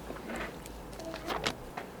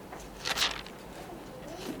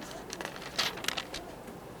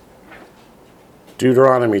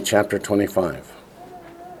 Deuteronomy chapter 25.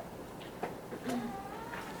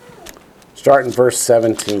 Start in verse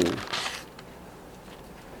 17.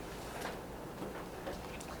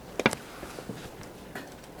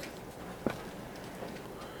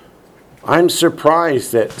 I'm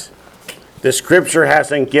surprised that the scripture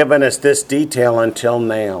hasn't given us this detail until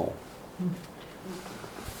now.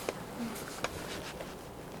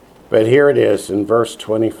 But here it is in verse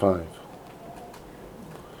 25.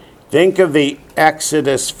 Think of the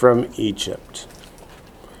exodus from Egypt.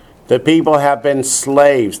 The people have been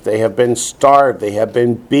slaves. They have been starved. They have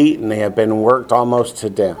been beaten. They have been worked almost to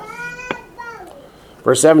death.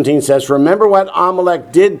 Verse 17 says, remember what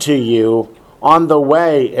Amalek did to you on the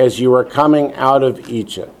way as you were coming out of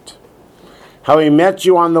Egypt. How he met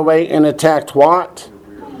you on the way and attacked what?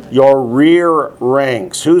 Your rear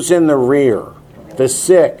ranks. Who's in the rear? The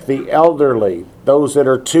sick, the elderly, those that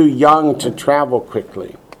are too young to travel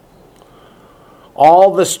quickly.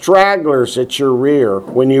 All the stragglers at your rear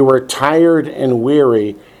when you were tired and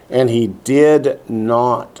weary, and he did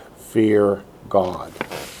not fear God.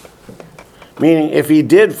 Meaning, if he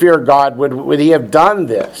did fear God, would he have done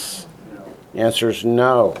this? The answer is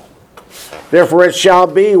no. Therefore it shall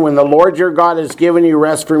be, when the Lord your God has given you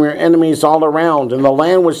rest from your enemies all around, and the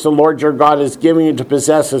land which the Lord your God has given you to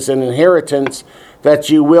possess as an inheritance, that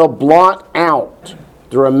you will blot out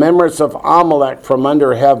the remembrance of Amalek from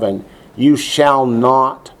under heaven. You shall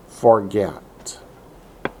not forget.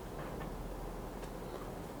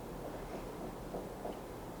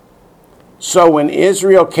 So when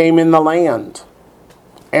Israel came in the land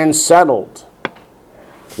and settled,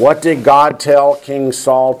 what did God tell King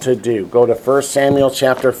Saul to do? Go to 1 Samuel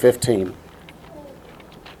chapter 15.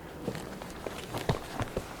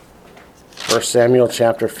 1 Samuel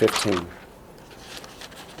chapter 15.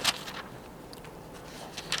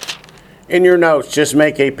 In your notes, just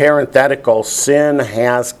make a parenthetical, sin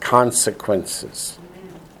has consequences.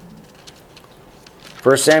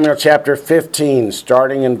 1 Samuel chapter 15,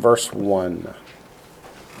 starting in verse 1.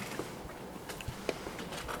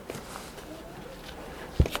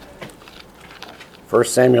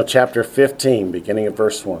 First Samuel chapter 15, beginning at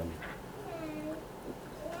verse 1.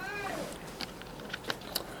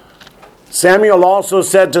 Samuel also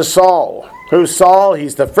said to Saul, who's Saul?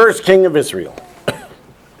 He's the first king of Israel.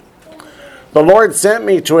 The Lord sent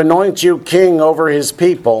me to anoint you king over his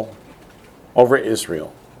people, over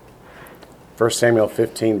Israel. 1 Samuel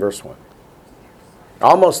 15, verse 1.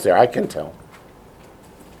 Almost there, I can tell.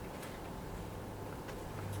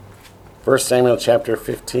 1 Samuel chapter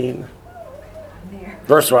 15,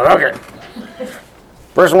 verse 1. Okay.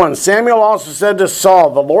 Verse 1, Samuel also said to Saul,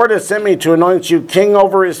 the Lord has sent me to anoint you king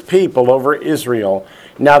over his people, over Israel.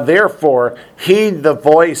 Now therefore, heed the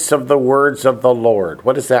voice of the words of the Lord.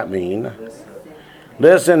 What does that mean?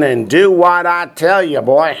 Listen and do what I tell you,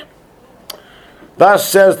 boy. Thus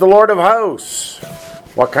says the Lord of hosts.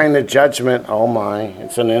 What kind of judgment? Oh my,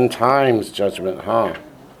 it's an end times judgment, huh?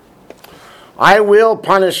 I will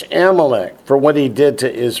punish Amalek for what he did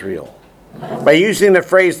to Israel. By using the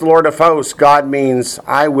phrase the Lord of hosts, God means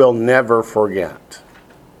I will never forget.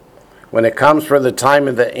 When it comes for the time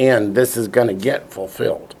of the end, this is going to get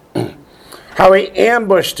fulfilled. How he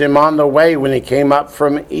ambushed him on the way when he came up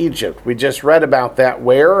from Egypt. We just read about that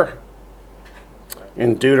where?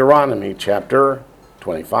 In Deuteronomy chapter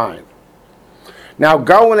 25. Now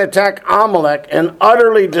go and attack Amalek and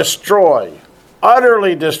utterly destroy.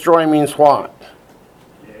 Utterly destroy means what?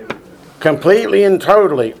 Completely and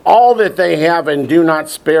totally. All that they have, and do not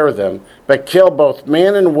spare them, but kill both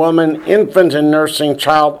man and woman, infant and nursing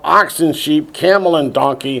child, ox and sheep, camel and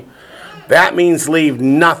donkey. That means leave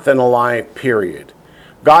nothing alive, period.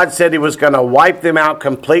 God said he was going to wipe them out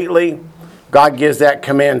completely. God gives that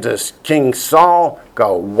command to King Saul,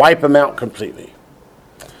 go wipe them out completely.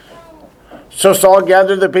 So Saul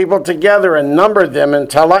gathered the people together and numbered them in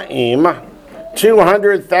Telaim,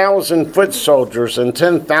 200,000 foot soldiers and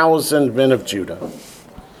 10,000 men of Judah.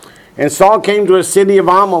 And Saul came to a city of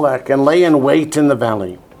Amalek and lay in wait in the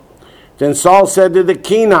valley. Then Saul said to the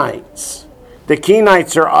Kenites, the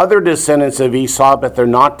Kenites are other descendants of Esau, but they're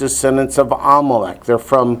not descendants of Amalek. They're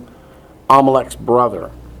from Amalek's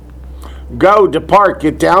brother. Go, depart,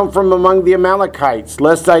 get down from among the Amalekites,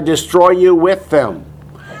 lest I destroy you with them.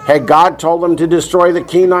 Had God told them to destroy the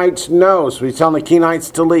Kenites? No. So he's telling the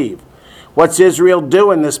Kenites to leave. What's Israel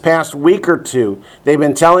doing this past week or two? They've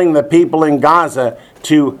been telling the people in Gaza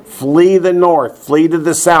to flee the north, flee to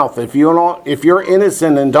the south. If you're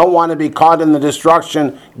innocent and don't want to be caught in the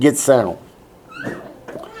destruction, get south.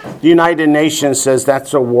 The United Nations says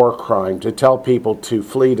that's a war crime to tell people to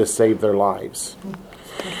flee to save their lives.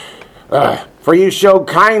 For you showed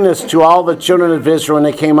kindness to all the children of Israel when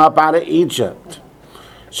they came up out of Egypt.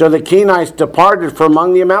 So the Kenites departed from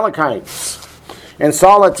among the Amalekites. And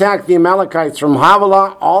Saul attacked the Amalekites from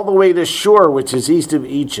Havilah all the way to Shur, which is east of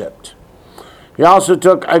Egypt. He also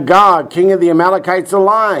took Agag, king of the Amalekites,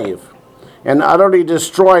 alive, and utterly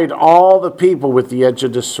destroyed all the people with the edge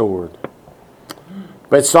of the sword.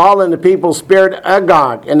 But Saul and the people spared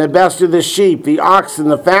Agag and the best of the sheep, the oxen,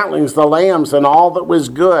 the fatlings, the lambs, and all that was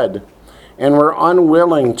good, and were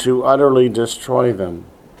unwilling to utterly destroy them.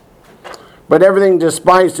 But everything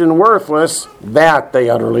despised and worthless, that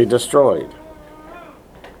they utterly destroyed.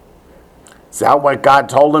 Is that what God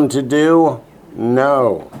told them to do?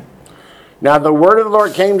 No. Now the word of the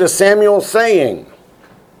Lord came to Samuel saying,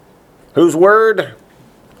 whose word?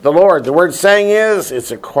 The Lord. The word saying is,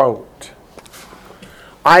 it's a quote.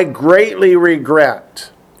 I greatly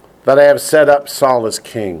regret that I have set up Saul as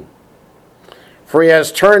king, for he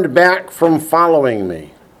has turned back from following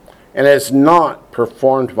me and has not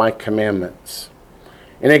performed my commandments.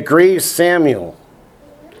 And it grieved Samuel,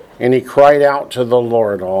 and he cried out to the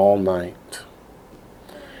Lord all night.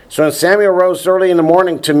 So when Samuel rose early in the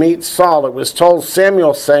morning to meet Saul, it was told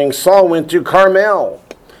Samuel, saying, Saul went to Carmel.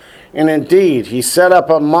 And indeed, he set up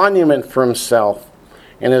a monument for himself,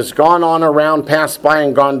 and has gone on around, passed by,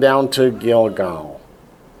 and gone down to Gilgal.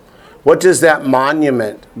 What does that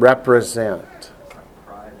monument represent?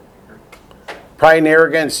 Pride and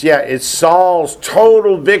arrogance? Yeah, it's Saul's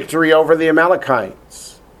total victory over the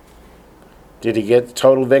Amalekites. Did he get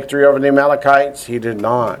total victory over the Amalekites? He did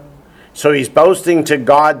not. So he's boasting to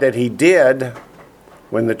God that he did,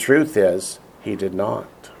 when the truth is, he did not.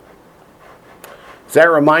 Does that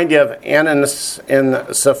remind you of Ananias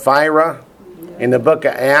and Sapphira in the book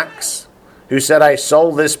of Acts, who said, I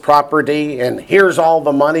sold this property and here's all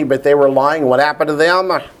the money, but they were lying? What happened to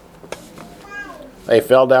them? They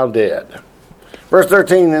fell down dead. Verse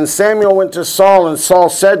 13, Then Samuel went to Saul, and Saul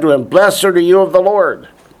said to him, Blessed are you of the Lord.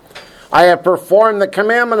 I have performed the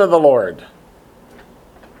commandment of the Lord.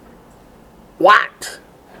 What?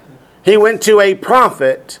 He went to a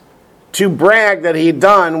prophet to brag that he'd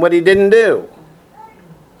done what he didn't do.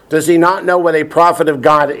 Does he not know what a prophet of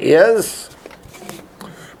God is?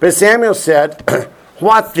 But Samuel said,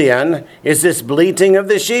 What then is this bleating of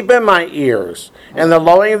the sheep in my ears, and the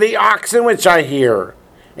lowing of the oxen which I hear?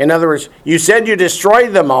 In other words, you said you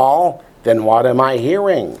destroyed them all, then what am I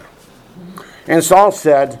hearing? And Saul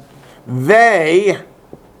said, they,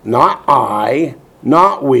 not I,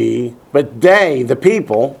 not we, but they, the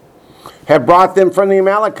people, have brought them from the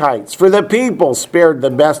Amalekites. For the people spared the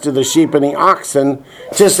best of the sheep and the oxen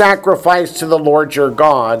to sacrifice to the Lord your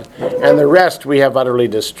God, and the rest we have utterly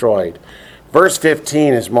destroyed. Verse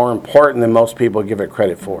 15 is more important than most people give it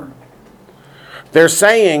credit for. They're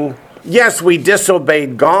saying, yes, we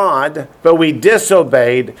disobeyed God, but we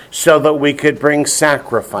disobeyed so that we could bring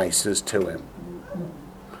sacrifices to him.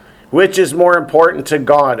 Which is more important to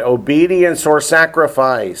God, obedience or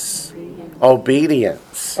sacrifice?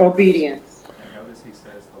 Obedience. Obedience. And notice he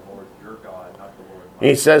says the Lord your God, not the Lord my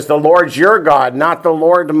He says the Lord your God, not the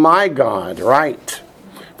Lord my God. Right.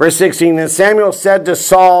 Verse 16, and Samuel said to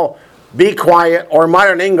Saul, be quiet, or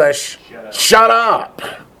modern English, shut up.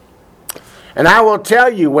 And I will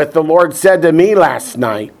tell you what the Lord said to me last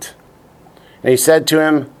night. And he said to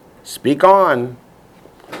him, speak on.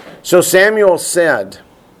 So Samuel said,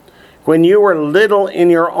 when you were little in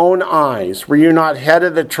your own eyes, were you not head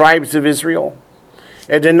of the tribes of Israel?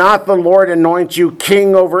 And did not the Lord anoint you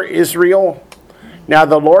king over Israel? Now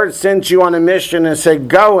the Lord sent you on a mission and said,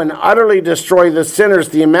 go and utterly destroy the sinners,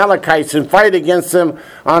 the Amalekites, and fight against them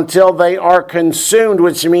until they are consumed,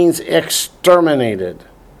 which means exterminated.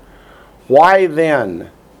 Why then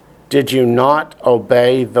did you not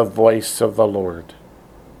obey the voice of the Lord?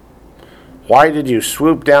 Why did you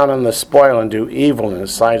swoop down on the spoil and do evil in the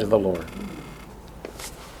sight of the Lord?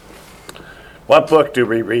 What book do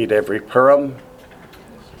we read every Purim?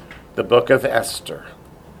 The book of Esther.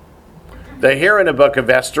 The hero in the book of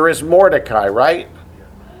Esther is Mordecai, right?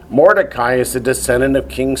 Mordecai is the descendant of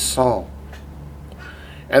King Saul.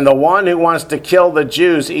 And the one who wants to kill the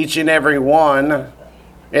Jews, each and every one,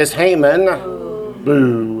 is Haman.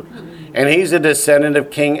 Boo. And he's a descendant of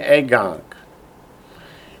King Agag.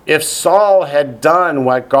 If Saul had done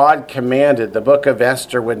what God commanded, the book of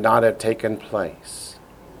Esther would not have taken place.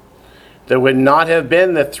 There would not have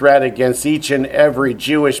been the threat against each and every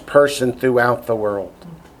Jewish person throughout the world.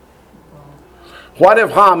 What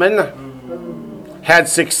if Haman had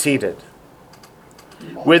succeeded?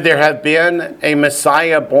 Would there have been a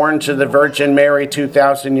Messiah born to the Virgin Mary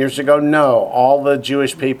 2,000 years ago? No, all the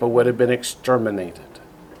Jewish people would have been exterminated.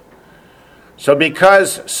 So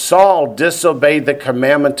because Saul disobeyed the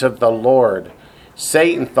commandment of the Lord,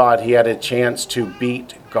 Satan thought he had a chance to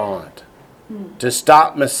beat God, to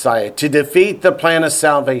stop Messiah, to defeat the plan of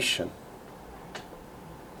salvation.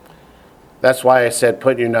 That's why I said,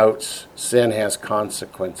 put in your notes, sin has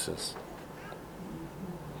consequences.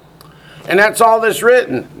 And that's all that's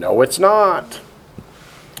written. No, it's not.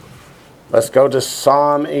 Let's go to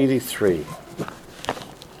Psalm 83.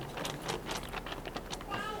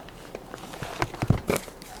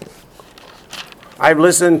 I've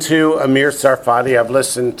listened to Amir Sarfati, I've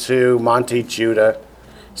listened to Monty Judah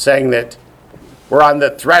saying that we're on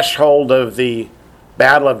the threshold of the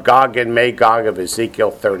battle of Gog and Magog of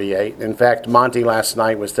Ezekiel 38. In fact, Monty last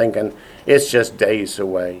night was thinking it's just days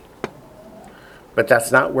away. But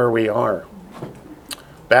that's not where we are.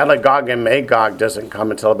 Battle of Gog and Magog doesn't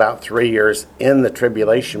come until about 3 years in the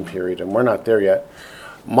tribulation period, and we're not there yet.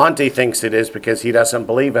 Monty thinks it is because he doesn't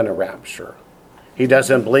believe in a rapture. He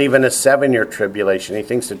doesn't believe in a 7-year tribulation. He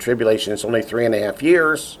thinks the tribulation is only 3.5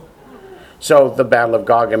 years. So the battle of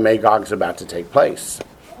Gog and Magog is about to take place.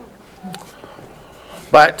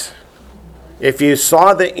 But if you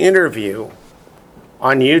saw the interview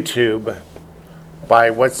on YouTube by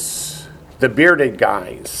the bearded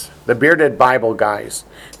guys, the bearded Bible guys,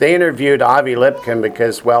 they interviewed Avi Lipkin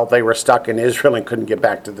because, well, they were stuck in Israel and couldn't get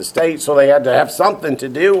back to the States, so they had to have something to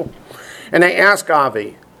do. And they asked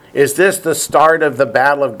Avi, is this the start of the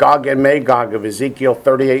battle of Gog and Magog of Ezekiel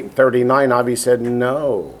 38 and 39? Avi said,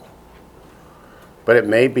 no. But it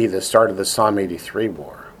may be the start of the Psalm 83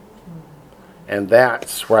 war. And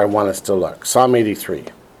that's where I want us to look. Psalm 83.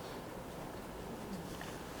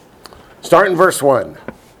 Start in verse 1.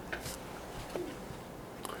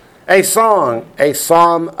 A song, a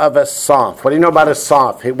psalm of Asaph. What do you know about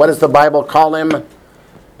Asaph? What does the Bible call him?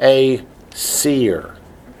 A seer.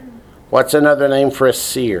 What's another name for a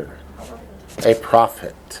seer? A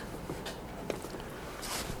prophet.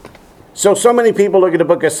 So many people look at the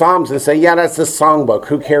book of Psalms and say, yeah, that's a songbook.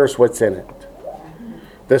 Who cares what's in it?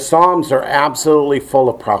 The Psalms are absolutely full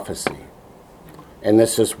of prophecy. And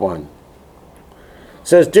this is one. It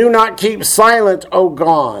says, do not keep silent, O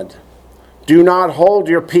God. Do not hold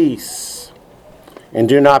your peace. And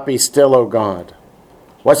do not be still, O God.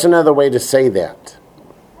 What's another way to say that?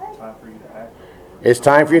 It's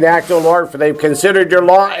time for you to act, O Lord, for they've considered your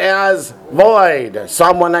law as void.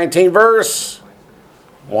 Psalm 119, verse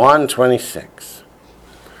 126.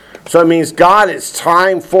 So it means, God, it's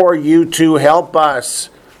time for you to help us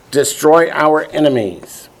destroy our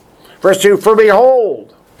enemies. Verse 2, for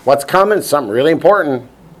behold, what's coming? Something really important.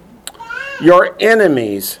 Your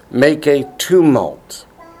enemies make a tumult.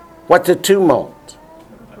 What's a tumult?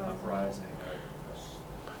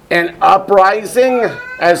 An uprising,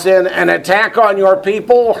 as in an attack on your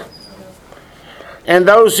people. And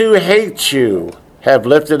those who hate you have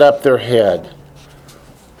lifted up their head.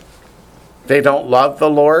 They don't love the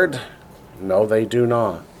Lord? No, they do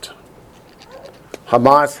not.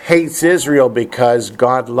 Hamas hates Israel because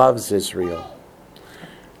God loves Israel.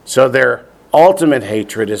 So their ultimate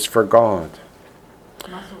hatred is for God.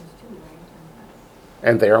 Muslims too, right?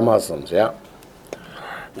 And they are Muslims, yeah.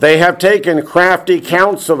 They have taken crafty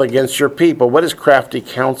counsel against your people. What does crafty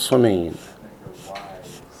counsel mean?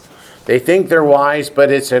 They think they're wise, but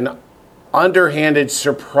it's an underhanded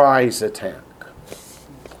surprise attack.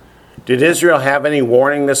 Did Israel have any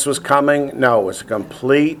warning this was coming? No, it was a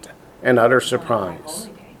complete and utter surprise.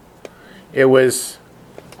 It was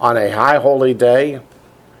on a high holy day,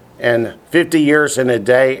 and 50 years and a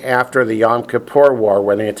day after the Yom Kippur War,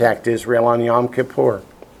 when they attacked Israel on Yom Kippur.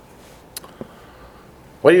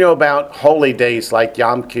 What do you know about holy days like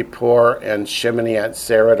Yom Kippur and Shemini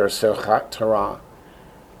Atzeret or Simchat Torah?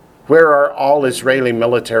 Where are all Israeli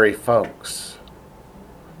military folks?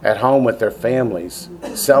 At home with their families,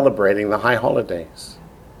 celebrating the high holidays.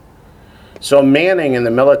 So manning in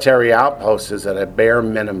the military outposts is at a bare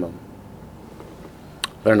minimum.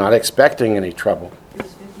 They're not expecting any trouble. It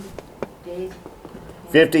was 50 days.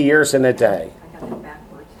 50 years in a day. I got that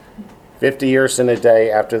backwards. 50 years in a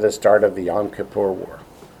day after the start of the Yom Kippur War,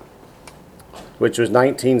 which was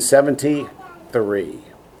 1973.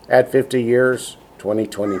 At 50 years,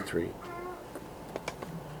 2023.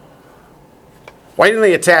 Why didn't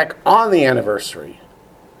they attack on the anniversary?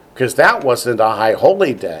 Because that wasn't a high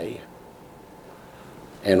holy day.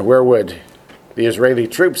 And where would the Israeli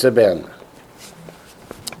troops have been?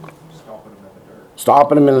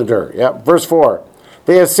 Stomping them in the dirt. Yep. Verse 4.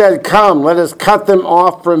 They have said, come, let us cut them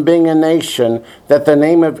off from being a nation, that the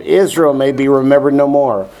name of Israel may be remembered no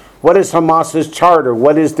more. What is Hamas's charter?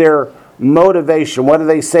 What is their motivation? What do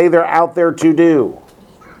they say they're out there to do?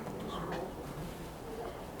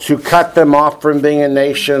 To cut them off from being a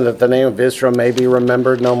nation, that the name of Israel may be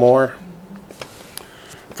remembered no more.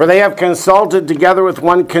 For they have consulted together with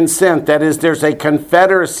one consent. That is, there's a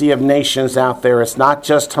confederacy of nations out there. It's not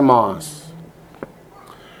just Hamas.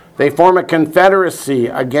 They form a confederacy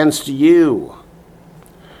against you.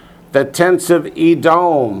 The tents of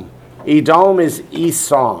Edom. Edom is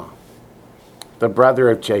Esau, the brother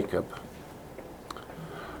of Jacob.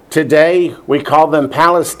 Today, we call them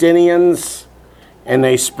Palestinians, and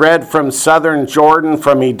they spread from southern Jordan,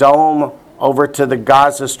 from Edom, over to the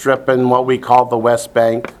Gaza Strip and what we call the West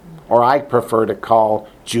Bank, or I prefer to call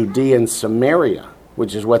Judea and Samaria,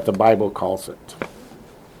 which is what the Bible calls it.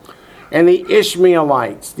 And the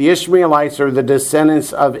Ishmaelites. The Ishmaelites are the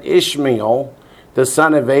descendants of Ishmael, the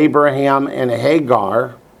son of Abraham and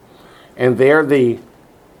Hagar, and they're the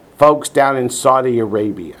folks down in Saudi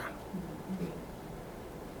Arabia.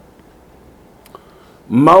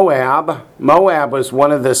 Moab was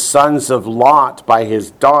one of the sons of Lot by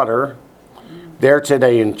his daughter. They're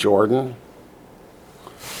today in Jordan.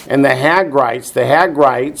 And the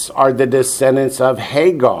Hagrites are the descendants of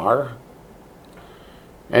Hagar.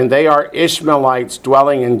 And they are Ishmaelites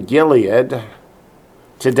dwelling in Gilead.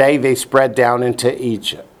 Today they spread down into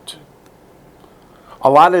Egypt. A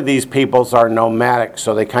lot of these peoples are nomadic,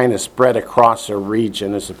 so they kind of spread across a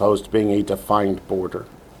region as opposed to being a defined border.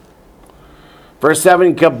 Verse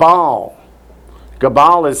 7, Gabal.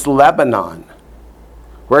 Gabal is Lebanon.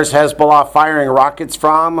 Where's Hezbollah firing rockets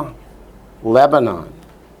from? Lebanon.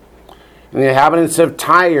 And the inhabitants of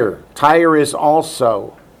Tyre. Tyre is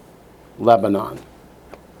also Lebanon.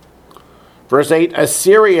 Verse 8,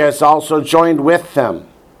 Assyria is also joined with them.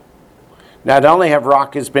 Not only have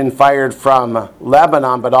rockets been fired from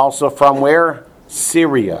Lebanon, but also from where?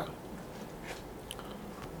 Syria.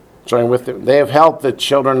 Joined with them. They have helped the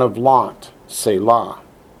children of Lot. Selah.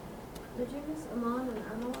 Did you miss Ammon and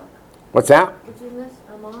Amalek? What's that? Did you miss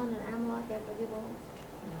Ammon and Amalek after Gibon?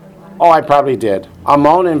 Oh, I probably did.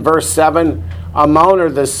 Ammon in verse 7. Ammon are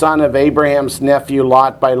the son of Abraham's nephew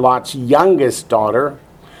Lot by Lot's youngest daughter.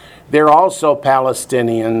 They're also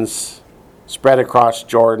Palestinians spread across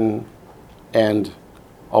Jordan and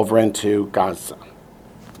over into Gaza.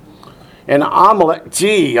 And Amalek,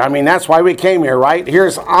 that's why we came here, right?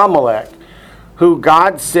 Here's Amalek, who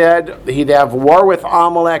God said he'd have war with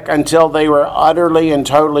Amalek until they were utterly and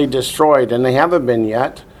totally destroyed, and they haven't been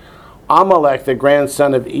yet. Amalek, the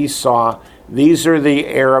grandson of Esau, these are the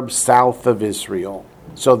Arabs south of Israel.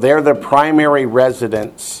 So they're the primary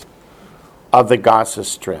residents of the Gaza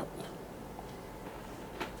Strip.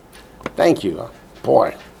 Thank you.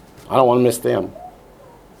 Boy, I don't want to miss them.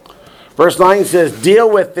 Verse 9 says, deal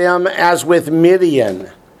with them as with Midian,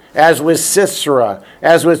 as with Sisera,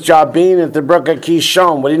 as with Jabin at the brook of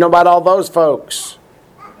Kishon. What do you know about all those folks?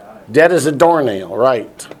 Dead as a doornail,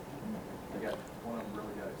 right? One of them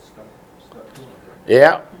really got stuck.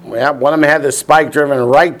 Yeah, one of them had the spike driven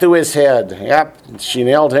right through his head. Yep, she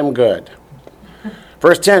nailed him good.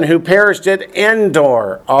 Verse 10, who perished at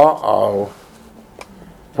Endor. Uh-oh.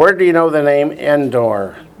 Where do you know the name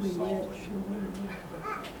Endor?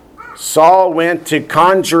 Saul went to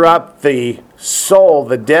conjure up the soul,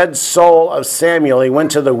 the dead soul of Samuel. He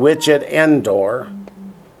went to the witch at Endor.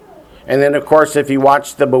 And then, of course, if you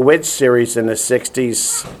watched the Bewitched series in the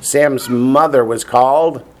 60s, Sam's mother was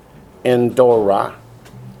called Endora.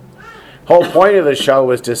 Whole point of the show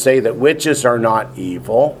was to say that witches are not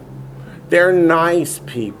evil. They're nice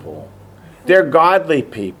people. They're godly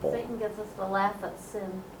people. Satan gets us to laugh at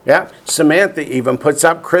sin. Yeah, Samantha even puts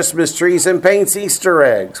up Christmas trees and paints Easter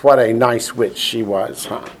eggs. What a nice witch she was,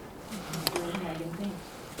 huh?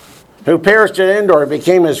 Who perished at Endor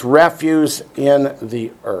became his refuse in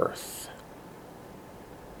the earth.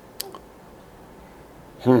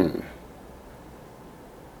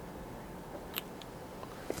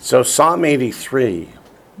 So Psalm 83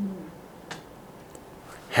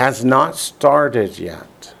 has not started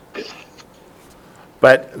yet.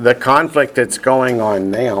 But the conflict that's going on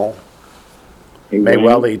now may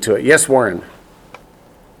well lead to it. Yes, Warren?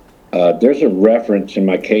 There's a reference in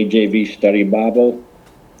my KJV study Bible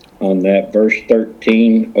on that verse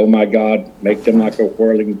 13, oh my God, make them like a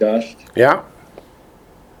whirling dust. Yeah.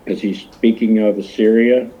 Because he's speaking of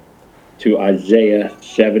Assyria to Isaiah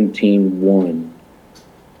 17:1.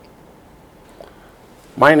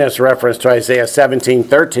 Mine has reference to Isaiah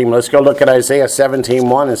 17:13. Let's go look at Isaiah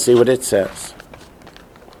 17:1 and see what it says.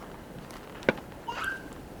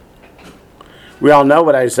 We all know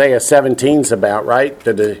what Isaiah 17 is about, right?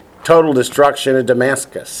 The total destruction of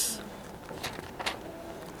Damascus.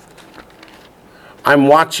 I'm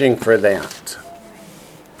watching for that.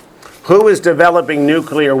 Who is developing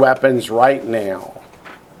nuclear weapons right now?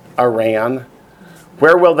 Iran.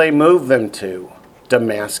 Where will they move them to?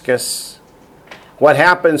 Damascus. What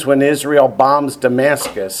happens when Israel bombs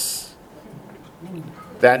Damascus?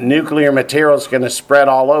 That nuclear material is going to spread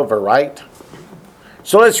all over, right?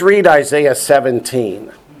 So let's read Isaiah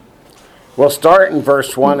 17. We'll start in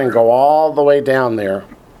verse 1 and go all the way down there,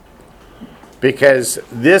 because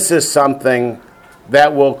this is something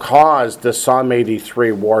that will cause the Psalm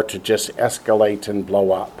 83 war to just escalate and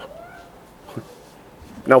blow up.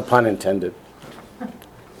 No pun intended.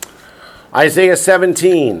 Isaiah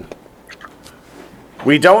 17.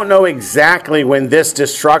 We don't know exactly when this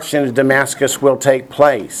destruction of Damascus will take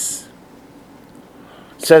place.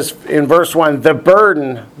 It says in verse 1, the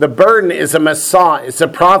burden is a Messiah. It's a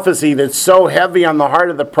prophecy that's so heavy on the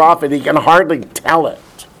heart of the prophet he can hardly tell it.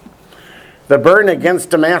 The burden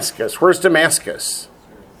against Damascus. Where's Damascus?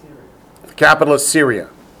 The capital of Syria.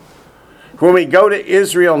 When we go to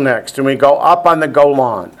Israel next and we go up on the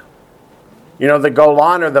Golan, you know, the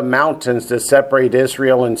Golan are the mountains that separate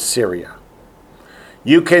Israel and Syria.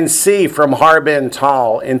 You can see from Har Ben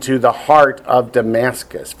Tal into the heart of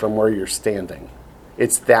Damascus from where you're standing.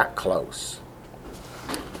 It's that close.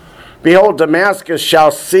 Behold, Damascus shall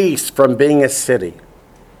cease from being a city.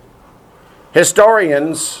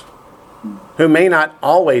 Historians, who may not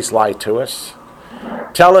always lie to us,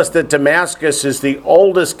 tell us that Damascus is the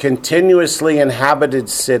oldest continuously inhabited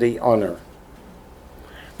city on earth.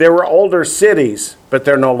 There were older cities, but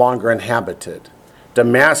they're no longer inhabited.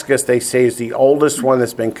 Damascus, they say, is the oldest one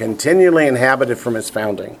that's been continually inhabited from its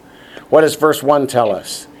founding. What does verse 1 tell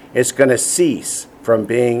us? It's going to cease from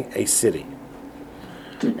being a city.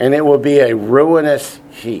 And it will be a ruinous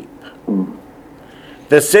heap.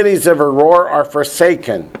 The cities of Aurora are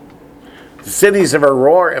forsaken. The cities of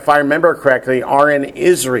Aurora, if I remember correctly, are in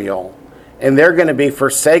Israel. And they're going to be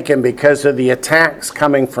forsaken because of the attacks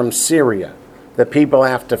coming from Syria. The people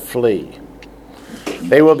have to flee.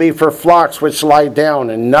 They will be for flocks which lie down,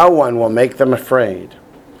 and no one will make them afraid.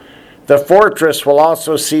 The fortress will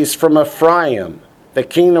also cease from Ephraim, the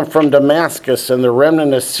kingdom from Damascus, and the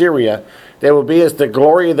remnant of Syria. They will be as the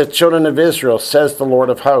glory of the children of Israel, says the Lord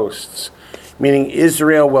of hosts. Meaning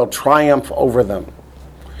Israel will triumph over them.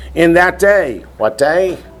 In that day, what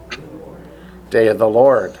day? Day of the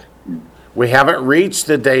Lord. We haven't reached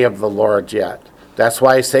the day of the Lord yet. That's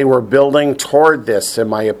why I say we're building toward this, in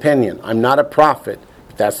my opinion. I'm not a prophet,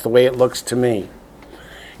 but that's the way it looks to me.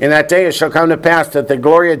 In that day it shall come to pass that the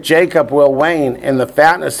glory of Jacob will wane, and the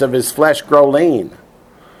fatness of his flesh grow lean.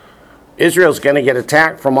 Israel's going to get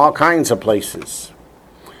attacked from all kinds of places.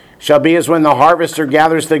 Shall be as when the harvester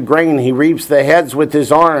gathers the grain, he reaps the heads with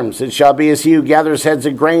his arms. It shall be as he who gathers heads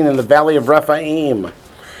of grain in the valley of Rephaim.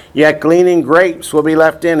 Yet gleaning grapes will be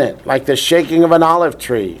left in it, like the shaking of an olive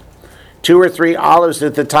tree. 2 or 3 olives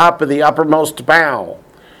at the top of the uppermost bough.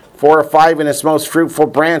 4 or 5 in its most fruitful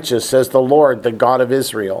branches, says the Lord, the God of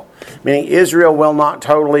Israel. Meaning Israel will not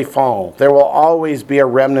totally fall. There will always be a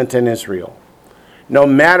remnant in Israel. No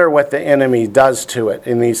matter what the enemy does to it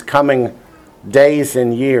in these coming days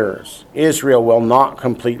and years, Israel will not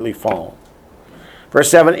completely fall.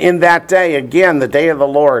 Verse 7, in that day, again, the day of the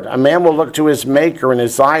Lord, a man will look to his Maker, and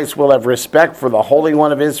his eyes will have respect for the Holy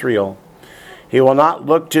One of Israel. He will not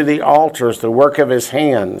look to the altars, the work of his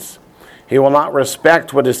hands. He will not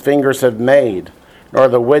respect what his fingers have made, nor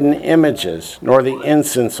the wooden images, nor the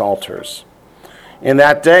incense altars. In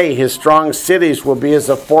that day, his strong cities will be as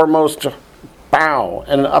a foremost bough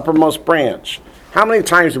and an uppermost branch. How many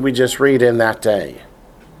times did we just read in that day?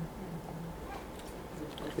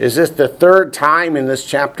 Is this the 3rd time in this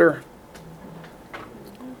chapter?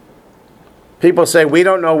 People say, we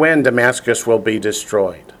don't know when Damascus will be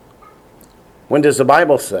destroyed. When does the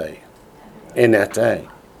Bible say? In that day.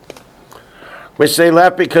 Which they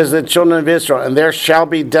left because of the children of Israel, and there shall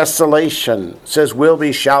be desolation. It says will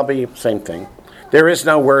be, shall be, same thing. There is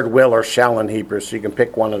no word will or shall in Hebrew, so you can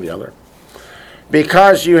pick one or the other.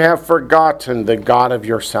 Because you have forgotten the God of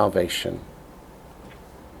your salvation,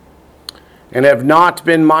 and have not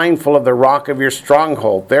been mindful of the rock of your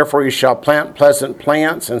stronghold. Therefore you shall plant pleasant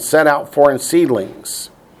plants and set out foreign seedlings.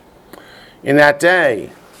 In that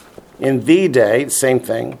day, in the day, same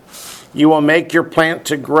thing, you will make your plant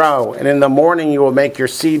to grow, and in the morning you will make your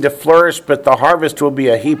seed to flourish, but the harvest will be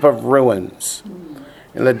a heap of ruins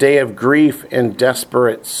in the day of grief and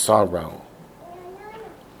desperate sorrow.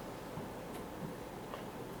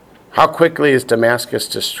 How quickly is Damascus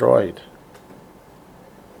destroyed?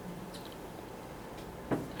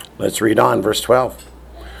 Let's read on, verse 12.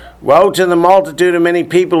 Woe to the multitude of many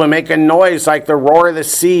people who make a noise like the roar of the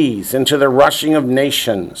seas and to the rushing of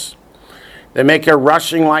nations. They make a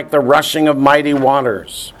rushing like the rushing of mighty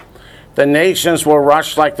waters. The nations will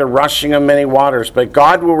rush like the rushing of many waters, but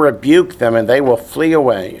God will rebuke them, and they will flee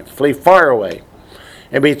away, flee far away,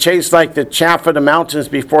 and be chased like the chaff of the mountains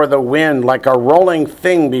before the wind, like a rolling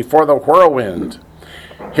thing before the whirlwind.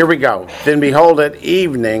 Here we go. Then behold, at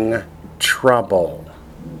evening, trouble.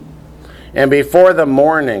 And before the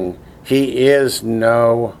morning, he is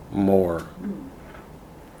no more.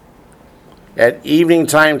 At evening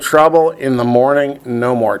time, trouble. In the morning,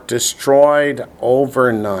 no more. Destroyed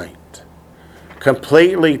overnight.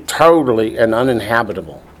 Completely, totally, and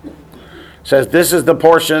uninhabitable. It says, this is the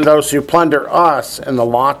portion of those who plunder us and the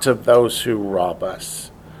lot of those who rob us.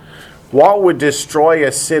 What would destroy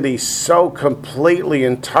a city so completely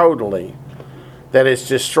and totally that it's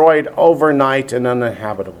destroyed overnight and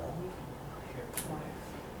uninhabitable?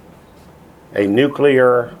 A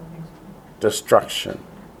nuclear destruction.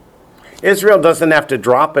 Israel doesn't have to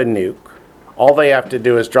drop a nuke. All they have to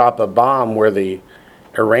do is drop a bomb where the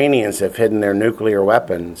Iranians have hidden their nuclear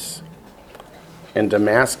weapons, and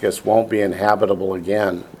Damascus won't be inhabitable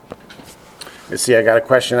again. Let's see, I got a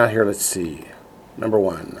question out here. Let's see. Number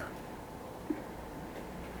 1.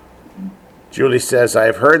 Julie says, I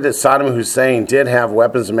have heard that Saddam Hussein did have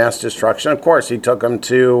weapons of mass destruction. Of course, he took them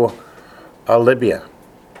to Libya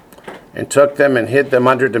and took them and hid them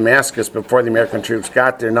under Damascus before the American troops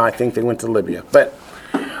got there. No, I think they went to Libya. But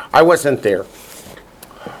I wasn't there.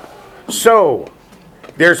 So,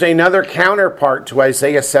 there's another counterpart to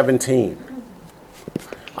Isaiah 17.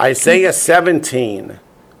 Isaiah 17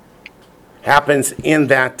 happens in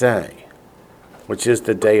that day, which is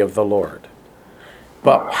the day of the Lord.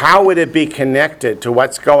 But how would it be connected to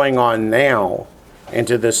what's going on now and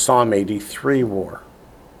to this Psalm 83 war?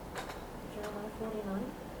 Jeremiah 49.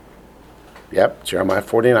 Yep, Jeremiah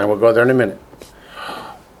 49. We'll go there in a minute.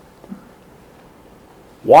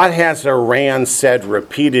 What has Iran said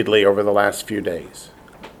repeatedly over the last few days?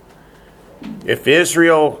 If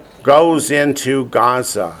Israel goes into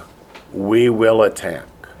Gaza, we will attack.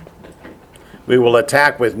 We will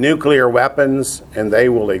attack with nuclear weapons, and they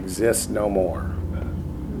will exist no more.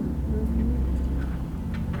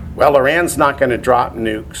 Well, Iran's not going to drop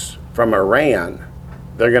nukes from Iran.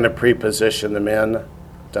 They're going to preposition them in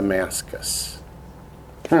Damascus.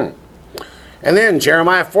 And then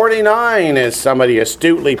Jeremiah 49, as somebody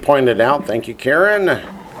astutely pointed out. Thank you, Karen.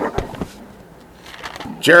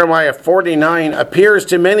 Jeremiah 49 appears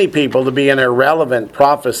to many people to be an irrelevant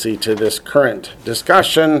prophecy to this current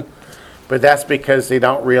discussion, but that's because they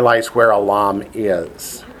don't realize where Elam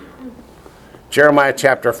is. Jeremiah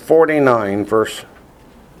chapter 49, verse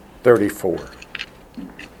 34.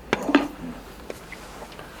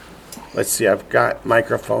 Let's see, I've got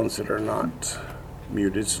microphones that are not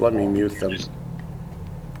muted, so let me mute them.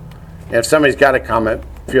 And if somebody's got a comment,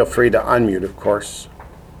 feel free to unmute, of course.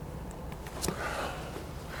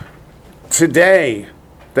 Today,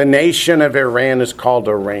 the nation of Iran is called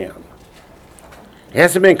Iran. It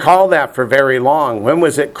hasn't been called that for very long. When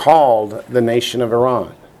was it called the nation of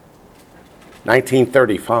Iran?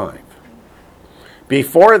 1935.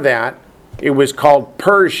 Before that, it was called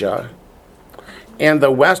Persia, and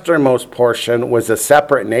the westernmost portion was a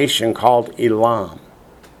separate nation called Elam.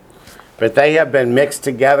 But they have been mixed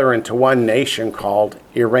together into one nation called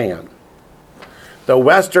Iran. The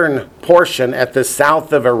western portion at the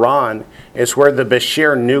south of Iran is where the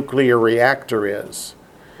Bashir nuclear reactor is,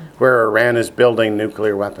 where Iran is building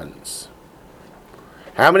nuclear weapons.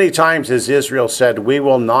 How many times has Israel said, we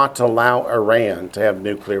will not allow Iran to have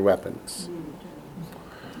nuclear weapons?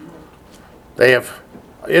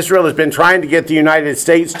 Israel has been trying to get the United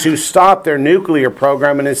States to stop their nuclear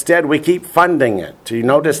program, and instead we keep funding it. Do you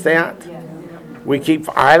notice that?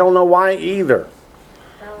 I don't know why either.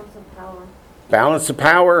 Balance of power. Balance of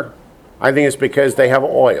power, I think it's because they have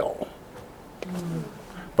oil.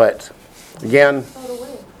 But, again,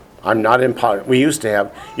 I'm not in politics. We used to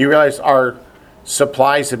have. You realize our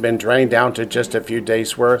supplies have been drained down to just a few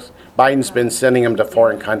days' worth? Biden's been sending them to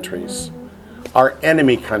foreign countries. Our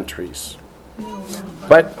enemy countries.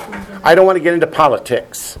 But I don't want to get into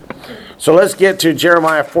politics. So let's get to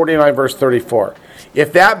Jeremiah 49, verse 34.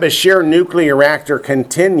 If that Bashir nuclear reactor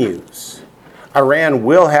continues, Iran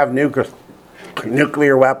will have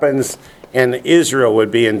nuclear weapons, and Israel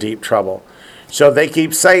would be in deep trouble. So they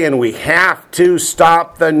keep saying we have to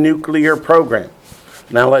stop the nuclear program.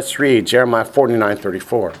 Now let's read Jeremiah 49,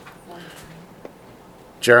 34.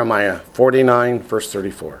 Jeremiah 49, verse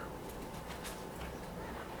 34.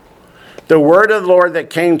 The word of the Lord that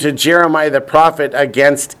came to Jeremiah the prophet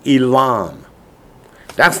against Elam.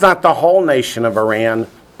 That's not the whole nation of Iran.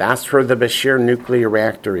 That's where the Bashir nuclear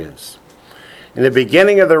reactor is. In the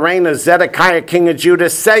beginning of the reign of Zedekiah, king of Judah,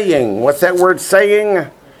 saying, what's that word saying?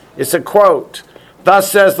 It's a quote.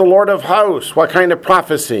 Thus says the Lord of hosts. What kind of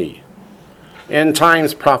prophecy? End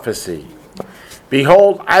times prophecy.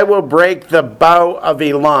 Behold, I will break the bow of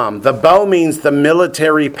Elam. The bow means the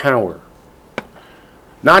military power.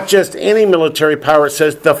 Not just any military power, it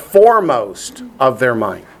says the foremost of their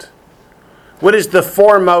might. What is the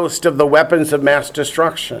foremost of the weapons of mass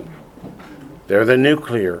destruction? They're the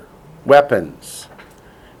nuclear weapons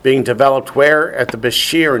being developed where? At the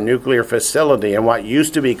Bashir nuclear facility in what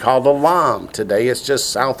used to be called Elam. Today it's just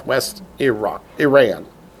southwest Iran.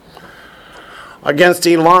 Against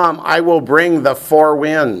Elam, I will bring the four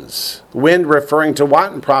winds. Wind referring to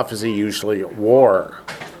what in prophecy usually? War.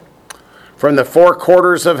 From the four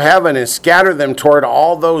quarters of heaven and scatter them toward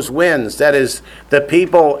all those winds. That is, the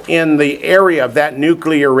people in the area of that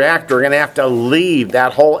nuclear reactor are going to have to leave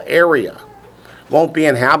that whole area. Won't be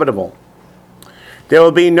inhabitable. There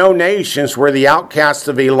will be no nations where the outcasts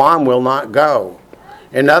of Elam will not go.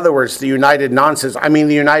 In other words, the United Nations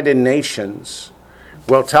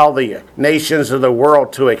will tell the nations of the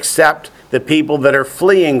world to accept the people that are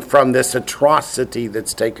fleeing from this atrocity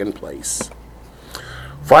that's taken place.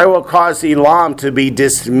 For I will cause Elam to be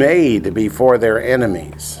dismayed before their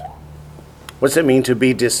enemies. What's it mean to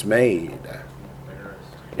be dismayed?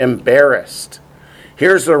 Embarrassed.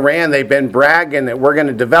 Here's Iran. They've been bragging that we're going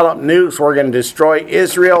to develop nukes. We're going to destroy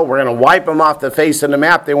Israel. We're going to wipe them off the face of the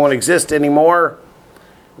map. They won't exist anymore.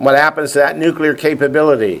 What happens to that nuclear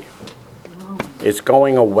capability? It's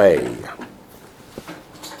going away.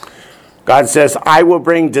 God says, I will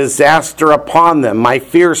bring disaster upon them. My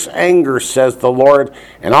fierce anger, says the Lord,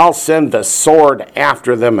 and I'll send the sword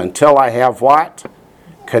after them until I have what?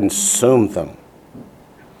 Consumed them.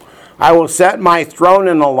 I will set my throne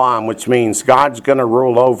in Elam, which means God's going to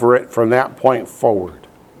rule over it from that point forward.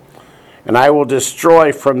 And I will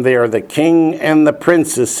destroy from there the king and the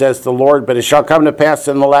princes, says the Lord, but it shall come to pass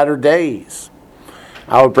in the latter days.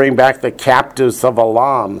 I will bring back the captives of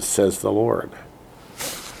Elam, says the Lord.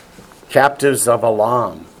 Captives of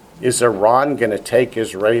Elam. Is Iran going to take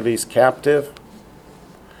Israelis captive?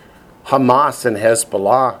 Hamas and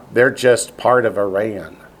Hezbollah, they're just part of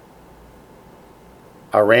Iran.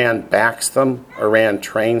 Iran backs them. Iran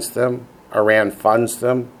trains them. Iran funds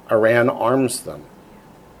them. Iran arms them.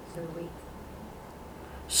 So we,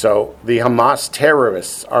 So the Hamas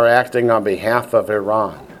terrorists are acting on behalf of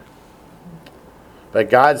Iran. But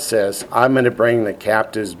God says, I'm going to bring the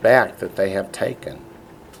captives back that they have taken.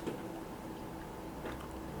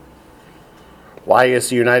 Why is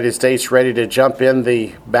the United States ready to jump in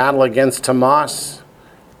the battle against Hamas?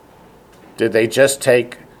 Did they just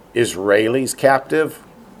take Israelis captive?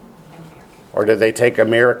 Or did they take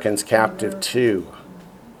Americans captive too?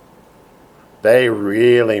 They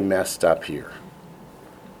really messed up here.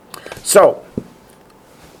 So,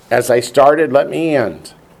 as I started, let me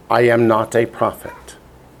end. I am not a prophet.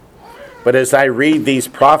 But as I read these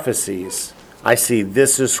prophecies, I see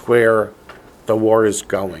this is where the war is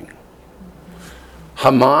going.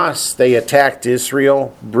 Hamas, they attacked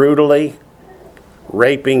Israel brutally,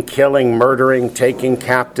 raping, killing, murdering, taking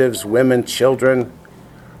captives, women, children.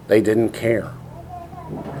 They didn't care.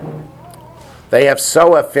 They have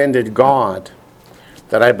so offended God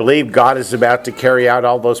that I believe God is about to carry out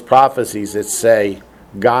all those prophecies that say,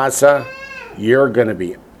 Gaza, you're going to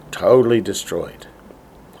be totally destroyed.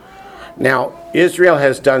 Now, Israel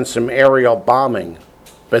has done some aerial bombing,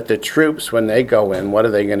 but the troops, when they go in, what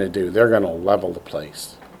are they going to do? They're going to level the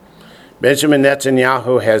place. Benjamin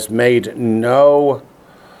Netanyahu has made no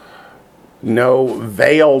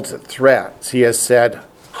veiled threats. He has said,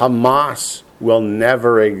 Hamas will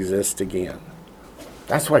never exist again.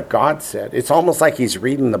 That's what God said. It's almost like he's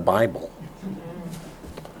reading the Bible.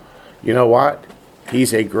 You know what?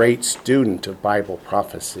 He's a great student of Bible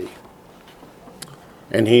prophecy.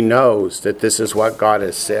 And he knows that this is what God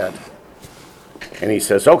has said. And he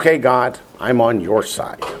says, okay, God, I'm on your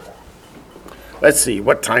side. Let's see,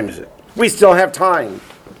 what time is it? We still have time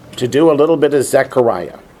to do a little bit of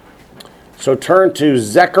Zechariah. So turn to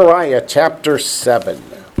Zechariah chapter 7.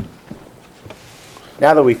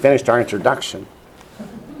 Now that we finished our introduction.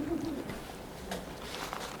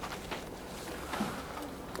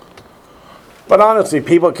 But honestly,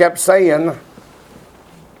 people kept saying,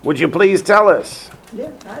 would you please tell us?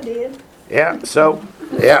 yeah, I did.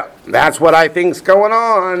 Yeah, that's what I think's going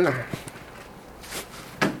on.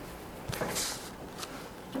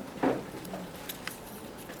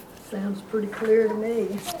 Sounds pretty clear to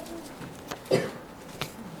me.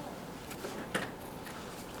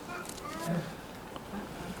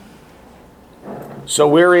 So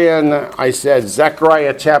we're in, I said,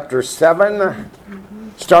 Zechariah chapter 7,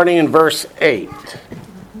 starting in verse 8.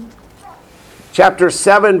 Chapter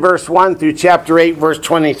 7, verse 1 through chapter 8, verse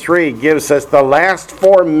 23 gives us the last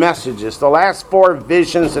four messages, the last four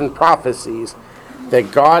visions and prophecies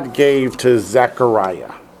that God gave to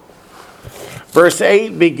Zechariah. Verse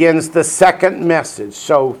 8 begins the second message.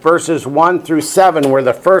 So verses 1 through 7 were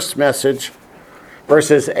the first message.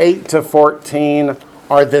 Verses 8 to 14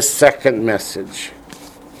 are the second message.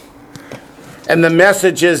 And the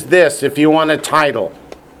message is this, if you want a title.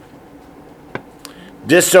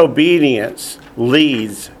 Disobedience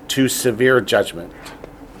leads to severe judgment.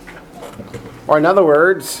 Or in other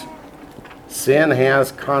words, sin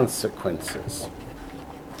has consequences.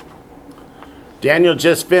 Daniel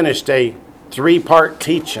just finished a 3-part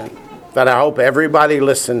teaching that I hope everybody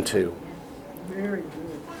listened to. Very good.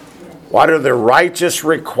 What are the righteous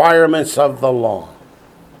requirements of the law?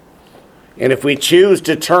 And if we choose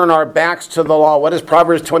to turn our backs to the law, what does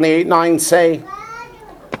Proverbs 28:9 say?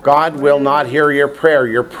 God will not hear your prayer.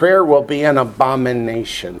 Your prayer will be an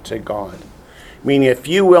abomination to God. Meaning if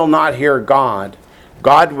you will not hear God,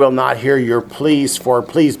 God will not hear your pleas for,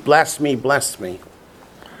 please bless me, bless me.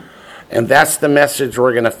 And that's the message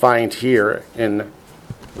we're going to find here in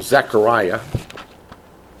Zechariah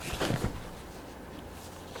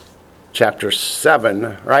chapter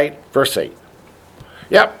 7, right? Verse 8.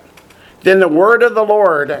 Yep. Then the word of the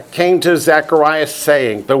Lord came to Zechariah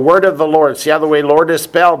saying, the word of the Lord, see how the way Lord is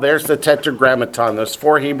spelled? There's the tetragrammaton, those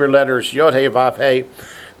 4 Hebrew letters, Yod, He, Vav, He,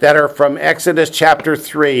 that are from Exodus chapter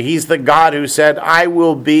 3. He's the God who said, I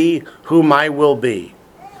will be whom I will be.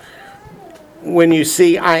 When you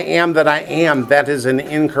see I am that I am, that is an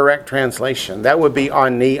incorrect translation. That would be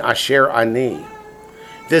Ani, Asher, Ani.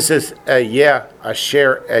 This is Yeh,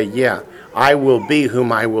 Asher, Yeh. I will be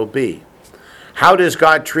whom I will be. How does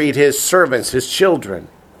God treat his servants, his children?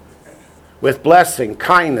 With blessing,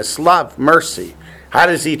 kindness, love, mercy. How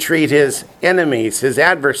does he treat his enemies, his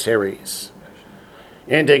adversaries?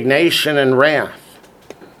 Indignation and wrath.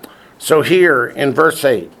 So here in verse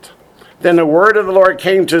 8, then the word of the Lord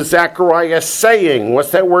came to Zechariah saying,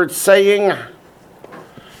 what's that word saying?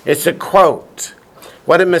 It's a quote.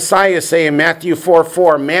 What did Messiah say in Matthew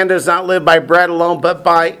 4:4? Man does not live by bread alone, but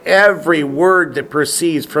by every word that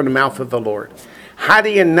proceeds from the mouth of the Lord. How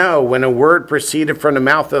do you know when a word proceeded from the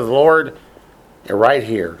mouth of the Lord? Right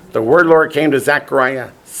here. The word Lord came to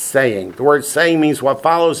Zechariah saying. The word saying means what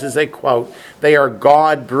follows is a quote. They are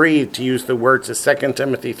God-breathed, to use the words of 2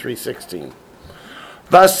 Timothy 3:16.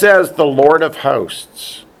 Thus says the Lord of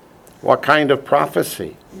hosts. What kind of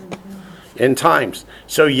prophecy? In times.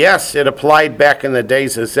 So yes, it applied back in the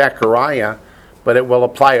days of Zechariah, but it will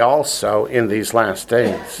apply also in these last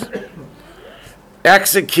days.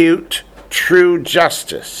 Execute true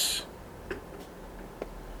justice.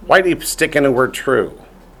 Why do you stick in the word true?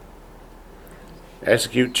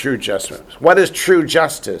 Execute true justice. What is true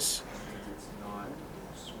justice? It's not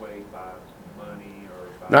swayed by money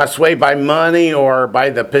or by... Not swayed by money or by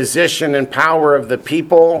the position and power of the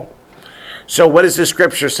people. So what does the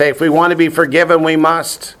scripture say? If we want to be forgiven, we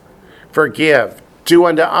must forgive. Do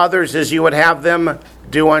unto others as you would have them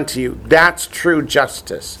do unto you. That's true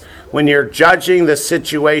justice. When you're judging the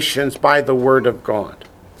situations by the word of God.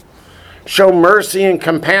 Show mercy and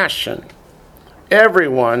compassion,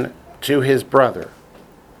 everyone to his brother.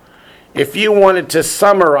 If you wanted to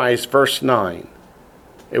summarize verse 9,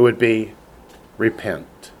 it would be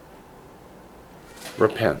repent.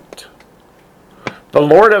 Repent. The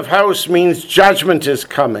Lord of hosts means judgment is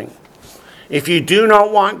coming. If you do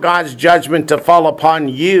not want God's judgment to fall upon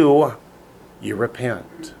you, you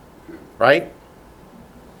repent. Right?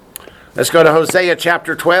 Let's go to Hosea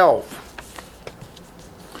chapter 12.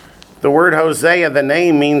 The word Hosea, the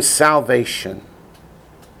name means salvation.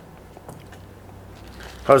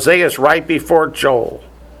 Hosea is right before Joel.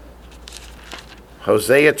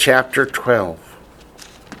 Hosea chapter 12.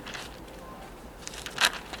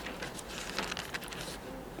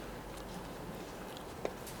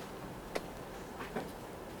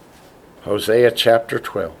 Hosea chapter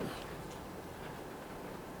 12.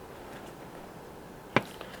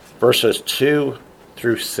 Verses 2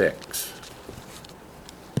 through 6.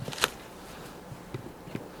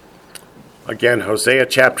 Again, Hosea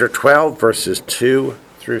chapter 12, verses 2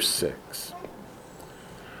 through 6.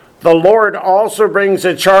 The Lord also brings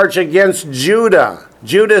a charge against Judah.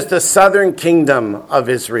 Judah is the southern kingdom of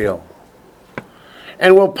Israel.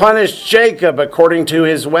 And will punish Jacob according to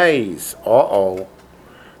his ways.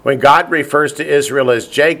 When God refers to Israel as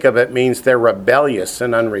Jacob, it means they're rebellious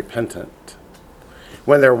and unrepentant.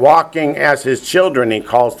 When they're walking as his children, he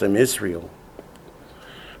calls them Israel.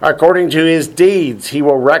 According to his deeds, he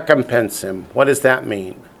will recompense him. What does that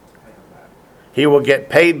mean? He will get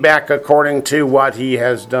paid back according to what he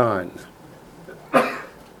has done.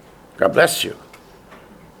 God bless you.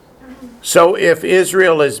 So if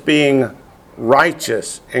Israel is being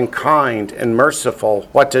righteous and kind and merciful,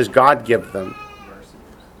 what does God give them?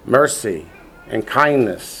 Mercy and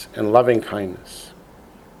kindness and loving kindness.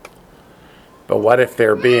 But what if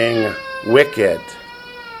they're being wicked?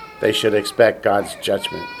 They should expect God's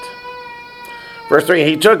judgment. Verse 3,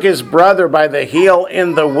 he took his brother by the heel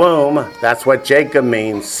in the womb. That's what Jacob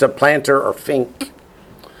means, supplanter or fink.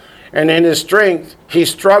 And in his strength, he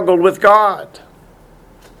struggled with God.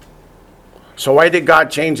 So why did God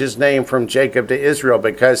change his name from Jacob to Israel?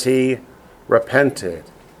 Because he repented.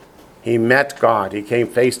 He met God. He came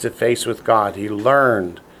face to face with God. He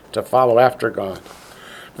learned to follow after God.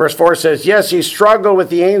 Verse 4 says, yes, he struggled with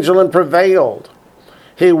the angel and prevailed.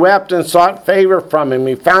 He wept and sought favor from him.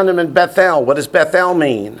 He found him in Bethel. What does Bethel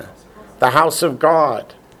mean? The house of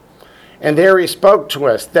God. And there he spoke to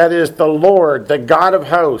us. That is the Lord, the God of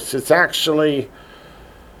hosts. It's actually,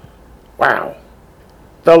 wow.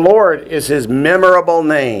 The Lord is his memorable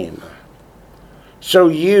name. So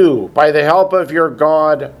you, by the help of your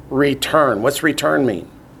God, return. What's return mean?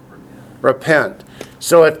 Repent.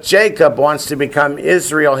 So if Jacob wants to become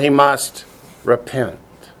Israel, he must repent.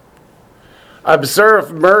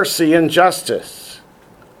 Observe mercy and justice.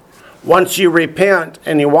 Once you repent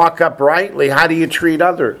and you walk uprightly, how do you treat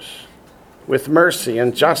others? With mercy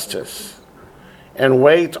and justice. And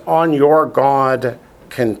wait on your God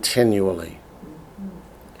continually.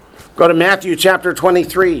 Go to Matthew chapter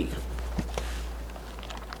 23.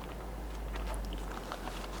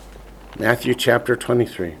 Matthew chapter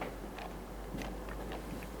 23.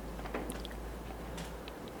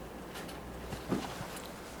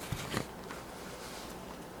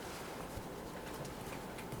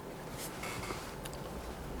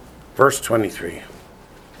 Verse 23.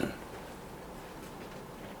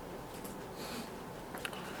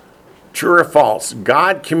 True or false?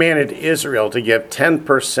 God commanded Israel to give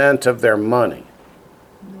 10% of their money.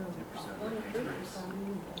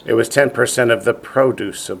 It was 10% of the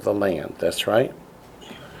produce of the land. That's right.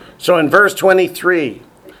 So in verse 23,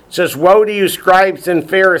 it says, woe to you, scribes and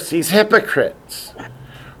Pharisees, hypocrites!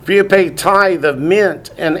 If you pay tithe of mint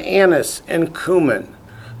and anise and cumin,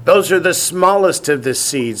 those are the smallest of the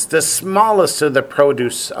seeds, the smallest of the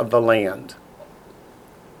produce of the land.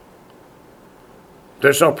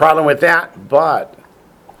 There's no problem with that,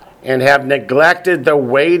 and have neglected the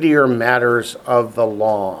weightier matters of the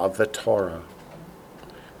law, of the Torah,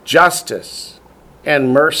 justice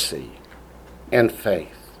and mercy and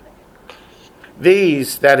faith.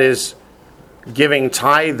 These, that is, giving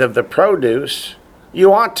tithe of the produce,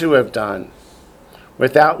 you ought to have done,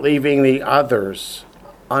 without leaving the others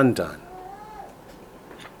undone.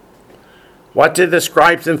 What did the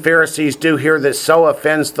scribes and Pharisees do here that so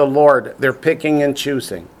offends the Lord? They're picking and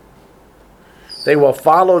choosing. They will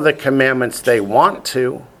follow the commandments they want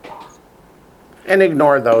to and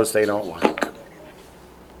ignore those they don't like.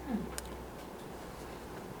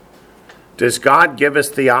 Does God give us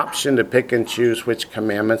the option to pick and choose which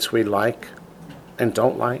commandments we like and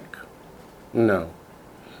don't like? No.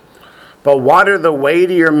 But what are the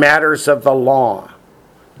weightier matters of the law?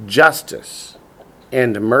 Justice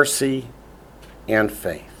and mercy and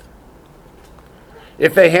faith.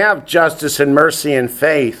 If they have justice and mercy and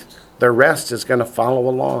faith, the rest is going to follow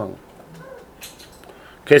along.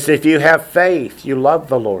 Because if you have faith, you love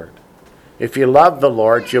the Lord. If you love the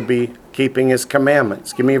Lord, you'll be keeping his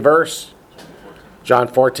commandments. Give me a verse. John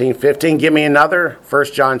 14:15. Give me another. 1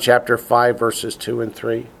 John chapter 5, verses 2 and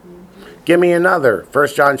 3. Give me another. 1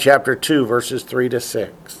 John chapter 2, verses 3 to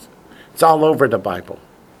 6. It's all over the Bible.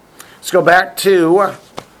 Let's go back to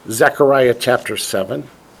Zechariah chapter 7.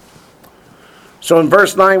 So in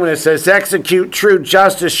verse 9, when it says, execute true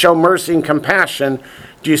justice, show mercy and compassion,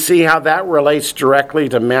 do you see how that relates directly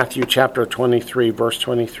to Matthew chapter 23, verse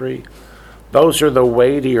 23? Those are the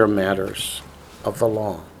weightier matters of the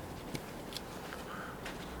law.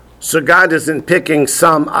 So God isn't picking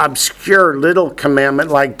some obscure little commandment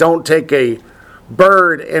like don't take a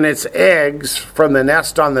bird and its eggs from the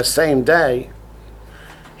nest on the same day.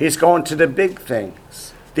 He's going to the big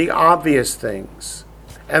things, the obvious things,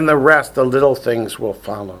 and the rest, the little things, will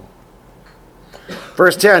follow.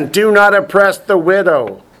 Verse 10, do not oppress the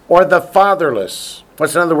widow or the fatherless.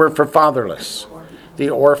 What's another word for fatherless? The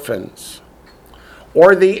orphans.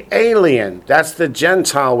 Or the alien, that's the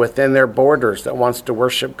Gentile within their borders that wants to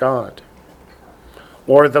worship God.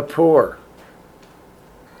 Or the poor.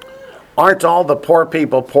 Aren't all the poor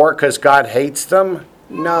people poor because God hates them?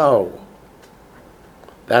 No.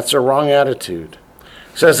 That's a wrong attitude.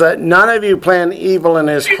 It says that none of you plan evil in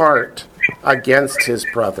his heart against his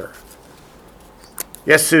brother.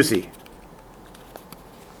 Yes, Susie?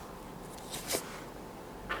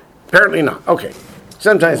 Apparently not. Okay.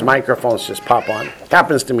 Sometimes microphones just pop on.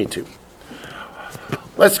 Happens to me too.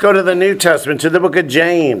 Let's go to the New Testament, to the book of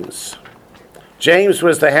James. James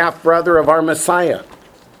was the half-brother of our Messiah.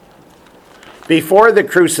 Before the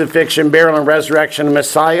crucifixion, burial, and resurrection of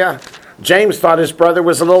Messiah, James thought his brother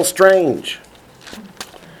was a little strange.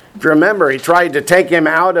 If you remember, he tried to take him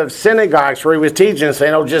out of synagogues where he was teaching,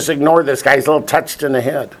 saying, oh, just ignore this guy, he's a little touched in the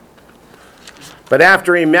head. But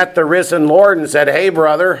after he met the risen Lord and said, hey,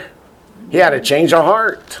 brother, he had a change of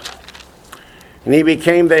heart. And he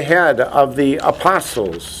became the head of the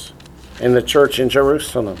apostles in the church in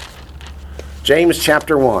Jerusalem. James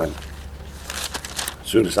chapter 1. As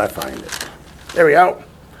soon as I find it. There we go.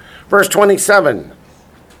 Verse 27.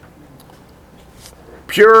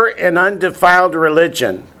 Pure and undefiled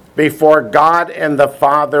religion before God and the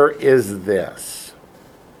Father is this: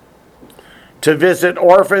 to visit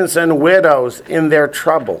orphans and widows in their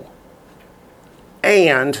trouble,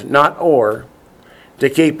 and, not or, to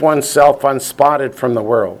keep oneself unspotted from the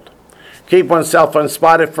world. Keep oneself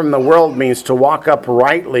unspotted from the world means to walk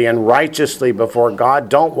uprightly and righteously before God.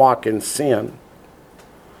 Don't walk in sin.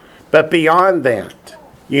 But beyond that,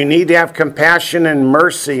 you need to have compassion and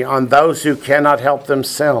mercy on those who cannot help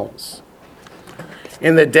themselves.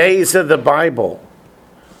 In the days of the Bible,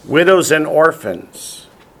 widows and orphans,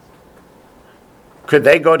 could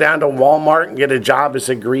they go down to Walmart and get a job as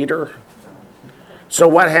a greeter? So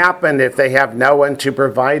what happened if they have no one to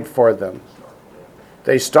provide for them?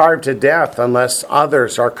 They starve to death unless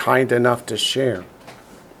others are kind enough to share.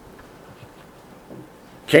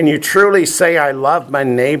 Can you truly say, I love my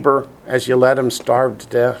neighbor as you let him starve to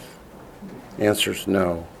death? The answer is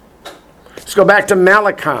no. Let's go back to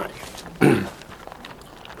Malachi.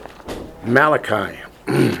 Malachi.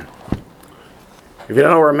 If you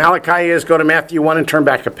don't know where Malachi is, go to Matthew 1 and turn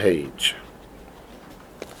back a page.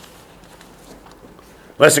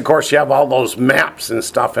 Unless, of course, you have all those maps and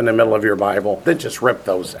stuff in the middle of your Bible. Then just rip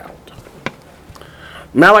those out.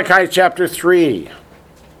 Malachi chapter 3.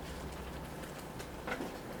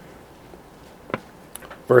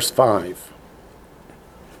 Verse 5.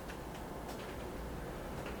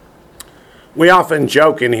 We often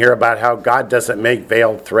joke in here about how God doesn't make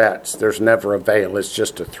veiled threats. There's never a veil, it's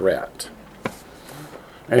just a threat.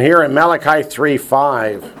 And here in Malachi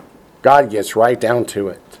 3:5, God gets right down to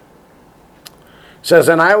it. It says,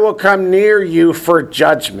 "And I will come near you for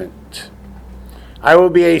judgment. I will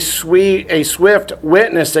be a swift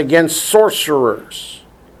witness against sorcerers,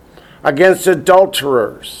 against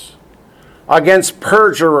adulterers, against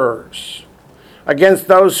perjurers, against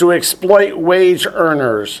those who exploit wage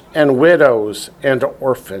earners and widows and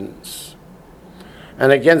orphans,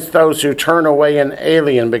 and against those who turn away an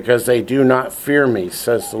alien because they do not fear me,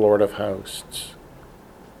 says the Lord of hosts."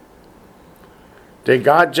 Did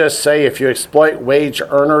God just say if you exploit wage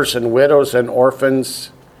earners and widows and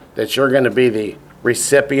orphans that you're going to be the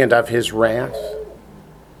recipient of his wrath?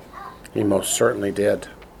 He most certainly did.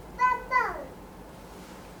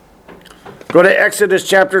 Go to Exodus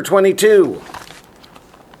chapter 22.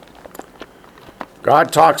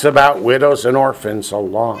 God talks about widows and orphans a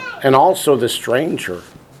lot, and also the stranger,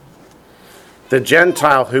 the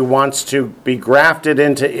Gentile who wants to be grafted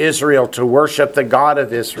into Israel to worship the God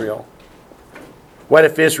of Israel. What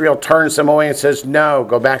if Israel turns them away and says, "No,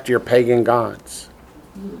 go back to your pagan gods"?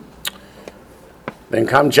 Then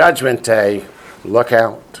come Judgment Day, look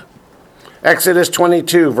out. Exodus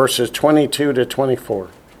 22, verses 22 to 24.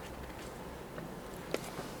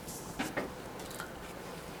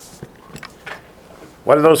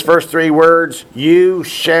 What are those first three words? "You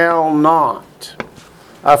shall not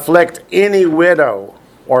afflict any widow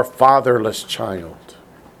or fatherless child.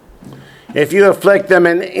 If you afflict them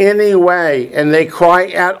in any way and they cry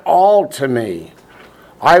at all to me,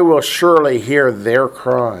 I will surely hear their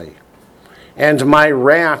cry. And my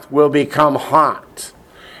wrath will become hot,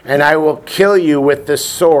 and I will kill you with the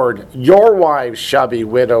sword. Your wives shall be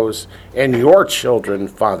widows, and your children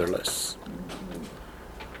fatherless."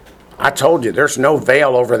 I told you, there's no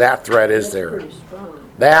veil over that threat, is there?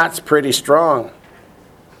 That's pretty strong.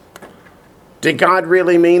 Did God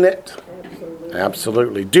really mean it?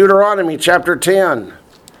 Absolutely. Deuteronomy chapter 10.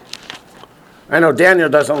 I know Daniel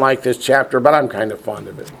doesn't like this chapter, but I'm kind of fond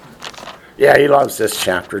of it. Yeah, he loves this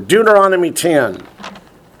chapter. Deuteronomy 10.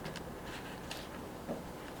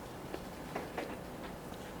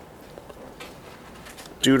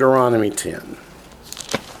 Deuteronomy 10.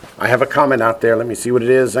 I have a comment out there. Let me see what it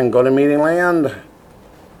is and go to meeting land.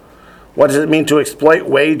 What does it mean to exploit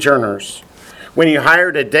wage earners? When you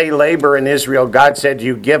hired a day laborer in Israel, God said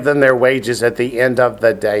you give them their wages at the end of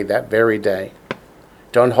the day, that very day.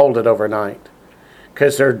 Don't hold it overnight.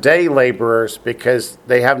 Because they're day laborers because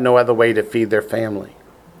they have no other way to feed their family.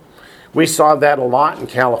 We saw that a lot in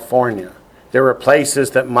California. There were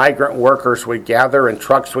places that migrant workers would gather and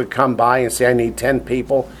trucks would come by and say, "I need 10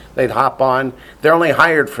 people." They'd hop on. They're only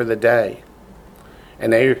hired for the day.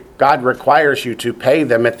 And God requires you to pay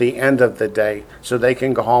them at the end of the day so they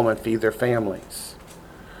can go home and feed their families.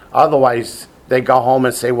 Otherwise, they go home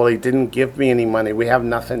and say, "Well, he didn't give me any money. We have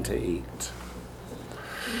nothing to eat."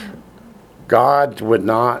 God would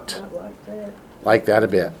not like that a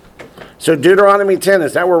bit. So Deuteronomy 10,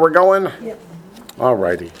 is that where we're going? Yep. All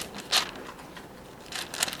righty.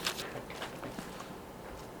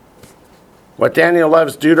 What Daniel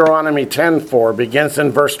loves Deuteronomy 10 for begins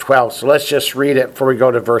in verse 12. So let's just read it before we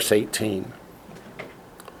go to verse 18.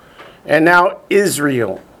 "And now,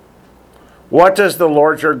 Israel, what does the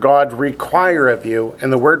Lord your God require of you?"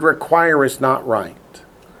 And the word require is not right.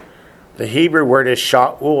 The Hebrew word is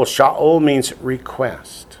sha'ul. Sha'ul means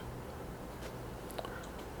request.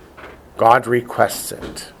 God requests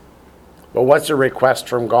it. But what's a request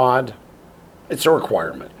from God? It's a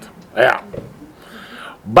requirement. Yeah.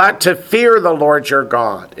 "But to fear the Lord your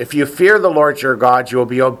God." If you fear the Lord your God, you will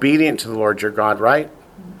be obedient to the Lord your God, right?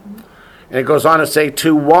 And it goes on to say,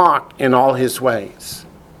 to walk in all his ways.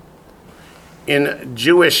 In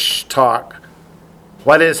Jewish talk,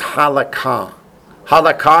 what is halakha?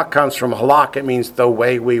 Halakha comes from halak. It means the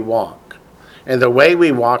way we walk. And the way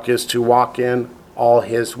we walk is to walk in all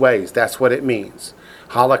his ways. That's what it means.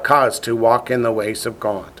 Halakha is to walk in the ways of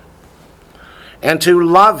God. And to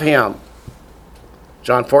love him.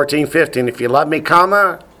 John 14:15, "If you love me,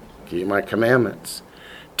 keep my commandments."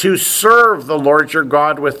 To serve the Lord your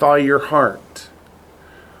God with all your heart.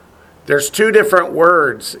 There's two different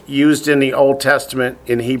words used in the Old Testament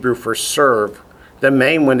in Hebrew for serve. The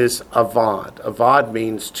main one is avad. Avad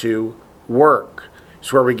means to work.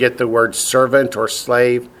 It's where we get the word servant or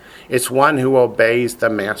slave. It's one who obeys the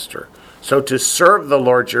master. So to serve the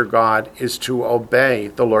Lord your God is to obey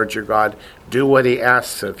the Lord your God. Do what he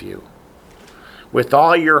asks of you. With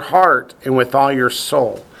all your heart and with all your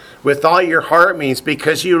soul. With all your heart means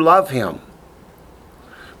because you love him.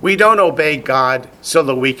 We don't obey God so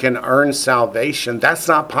that we can earn salvation. That's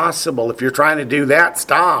not possible. If you're trying to do that,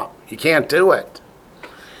 stop. You can't do it.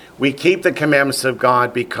 We keep the commandments of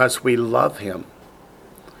God because we love him.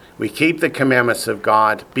 We keep the commandments of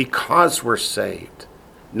God because we're saved,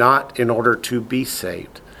 not in order to be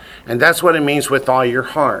saved. And that's what it means with all your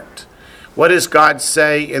heart. What does God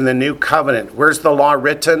say in the new covenant? Where's the law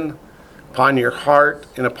written? Upon your heart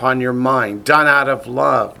and upon your mind. Done out of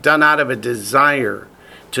love. Done out of a desire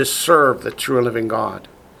to serve the true and living God.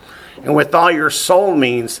 And with all your soul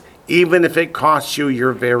means even if it costs you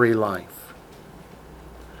your very life.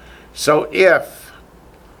 So if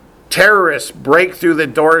terrorists break through the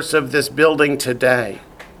doors of this building today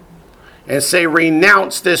and say,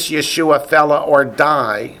 renounce this Yeshua fella or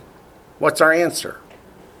die, what's our answer?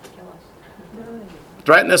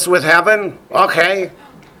 Threaten us with heaven? Okay,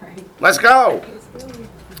 let's go.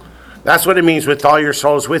 That's what it means with all your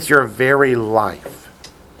souls, with your very life.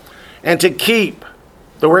 And to keep,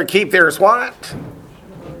 the word keep there is what?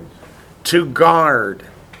 To guard,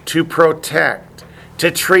 to protect, to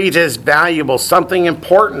treat as valuable, something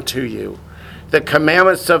important to you. The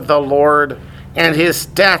commandments of the Lord and his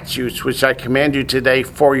statutes, which I command you today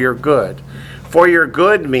for your good. For your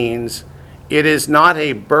good means it is not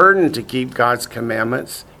a burden to keep God's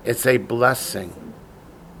commandments. It's a blessing.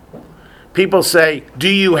 People say, do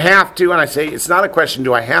you have to? And I say, it's not a question,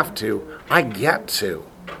 do I have to? I get to.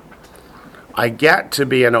 I get to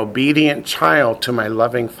be an obedient child to my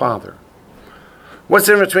loving Father. What's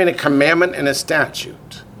the difference between a commandment and a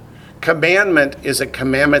statute? Commandment is a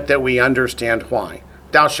commandment that we understand why.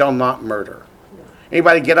 Thou shalt not murder.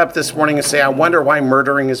 Anybody get up this morning and say, I wonder why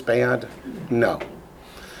murdering is bad? No.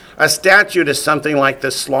 A statute is something like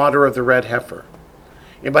the slaughter of the red heifer.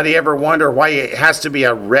 Anybody ever wonder why it has to be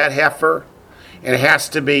a red heifer and it has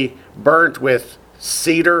to be burnt with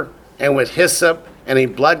cedar and with hyssop and a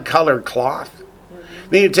blood-colored cloth?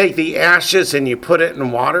 Then you take the ashes and you put it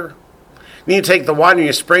in water. Then you take the water and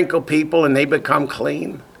you sprinkle people and they become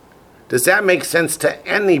clean. Does that make sense to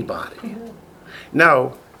anybody?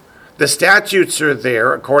 No. The statutes are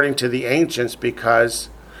there, according to the ancients, because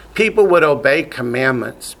people would obey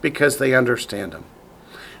commandments because they understand them.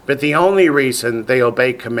 But the only reason they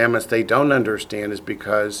obey commandments they don't understand is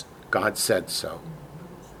because God said so.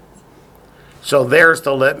 So there's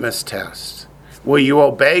the litmus test. Will you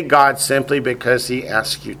obey God simply because he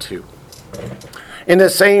asks you to? In the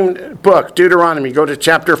same book, Deuteronomy, go to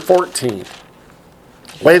chapter 14.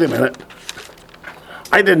 Wait a minute.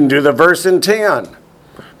 I didn't do the verse in 10.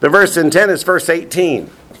 The verse in 10 is verse 18.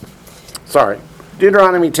 Sorry.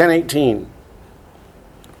 Deuteronomy 10:18.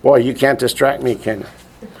 Boy, you can't distract me, can you?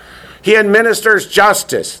 He administers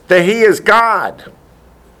justice, that he is God.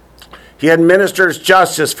 He administers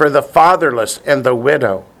justice for the fatherless and the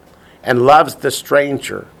widow, and loves the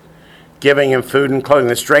stranger, giving him food and clothing.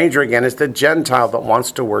 The stranger, again, is the Gentile that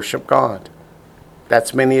wants to worship God.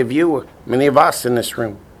 That's many of you, many of us in this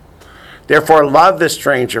room. Therefore, love the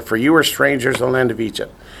stranger, for you are strangers in the land of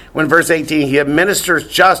Egypt. When verse 18, he administers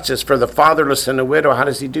justice for the fatherless and the widow, how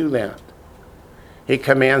does he do that? He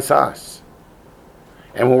commands us.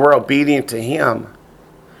 And when we're obedient to him,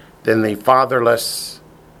 then the fatherless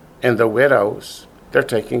and the widows, they're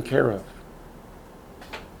taken care of.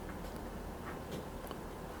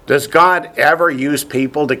 Does God ever use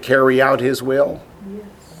people to carry out his will? Yes.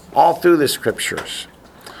 All through the scriptures.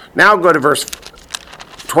 Now go to verse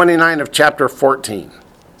 29 of chapter 14.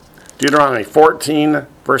 Deuteronomy 14,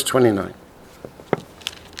 verse 29.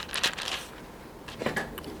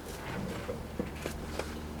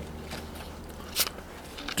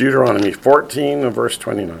 Deuteronomy 14, verse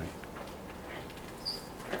 29.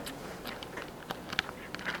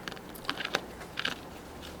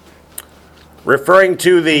 Referring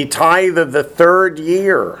to the tithe of the third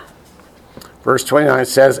year. Verse 29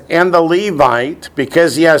 says, and the Levite,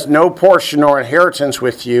 because he has no portion or inheritance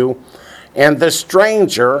with you, and the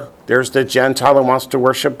stranger, there's the Gentile who wants to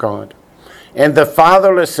worship God, and the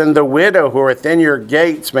fatherless and the widow who are within your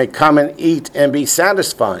gates may come and eat and be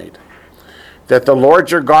satisfied, that the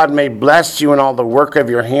Lord your God may bless you in all the work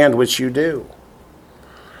of your hand which you do.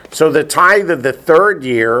 So the tithe of the third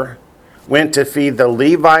year went to feed the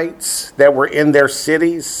Levites that were in their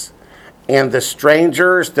cities, and the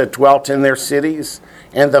strangers that dwelt in their cities,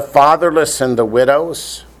 and the fatherless and the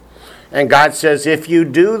widows. And God says, if you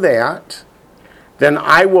do that, then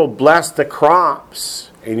I will bless the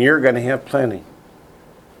crops, and you're going to have plenty.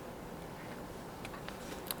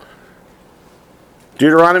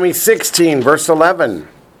 Deuteronomy 16, verse 11.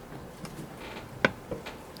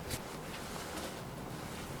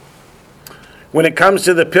 When it comes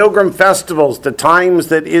to the pilgrim festivals, the times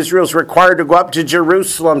that Israel's required to go up to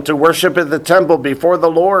Jerusalem to worship at the temple before the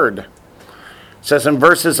Lord, it says in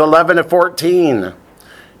verses 11 to 14,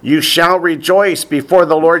 you shall rejoice before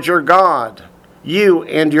the Lord your God, you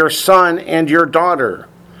and your son and your daughter,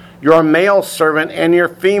 your male servant and your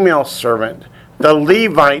female servant, the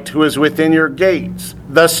Levite who is within your gates,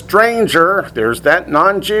 the stranger, there's that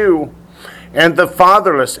non-Jew, and the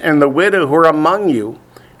fatherless and the widow who are among you,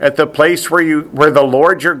 at the place where the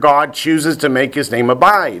Lord your God chooses to make his name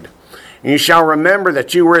abide. And you shall remember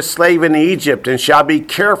that you were a slave in Egypt, and shall be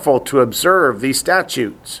careful to observe these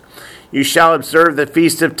statutes. You shall observe the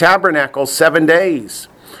Feast of Tabernacles 7 days,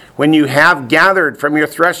 when you have gathered from your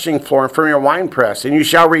threshing floor and from your winepress, and you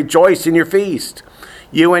shall rejoice in your feast.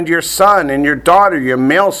 You and your son and your daughter, your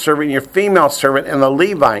male servant, your female servant, and the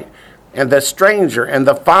Levite, and the stranger, and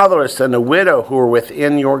the fatherless, and the widow who are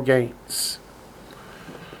within your gates.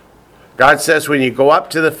 God says when you go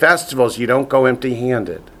up to the festivals, you don't go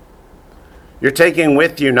empty-handed. You're taking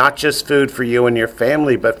with you not just food for you and your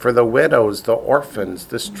family, but for the widows, the orphans,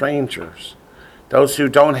 the strangers, those who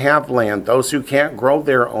don't have land, those who can't grow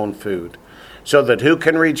their own food, so that who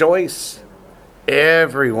can rejoice?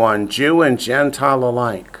 Everyone, Jew and Gentile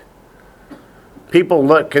alike. People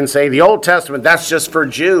look and say, the Old Testament, that's just for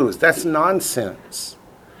Jews. That's nonsense.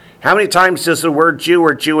 How many times does the word Jew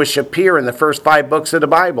or Jewish appear in the first 5 books of the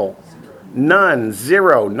Bible? None,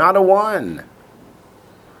 0, not a 1.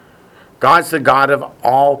 God's the God of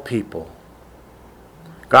all people.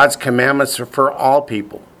 God's commandments are for all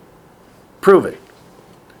people. Prove it.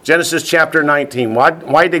 Genesis chapter 19.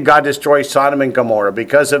 Why did God destroy Sodom and Gomorrah?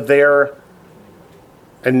 Because of their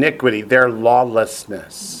iniquity, their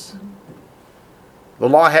lawlessness. The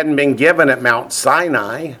law hadn't been given at Mount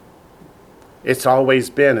Sinai. It's always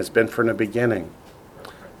been. It's been from the beginning.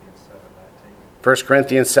 1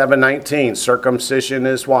 Corinthians 7:19, circumcision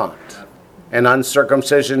is what? And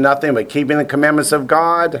uncircumcision nothing, but keeping the commandments of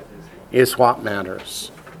God is what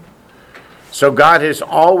matters. So God has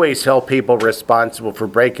always held people responsible for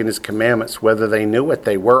breaking his commandments, whether they knew what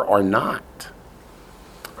they were or not.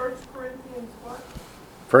 1 Corinthians what?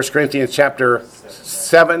 1 Corinthians chapter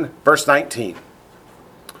 7, verse 19.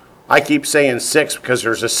 I keep saying 6 because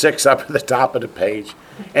there's a 6 up at the top of the page.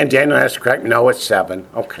 And Daniel has to correct me. No, it's 7.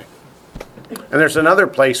 Okay. And there's another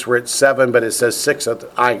place where it's 7, but it says 6 at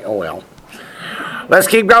the... oh well. Let's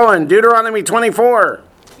keep going. Deuteronomy 24.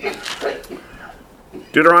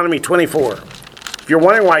 Deuteronomy 24. If you're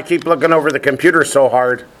wondering why I keep looking over the computer so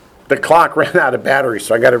hard, the clock ran out of battery,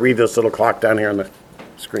 so I got to read this little clock down here on the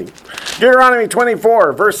screen. Deuteronomy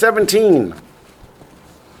 24, verse 17.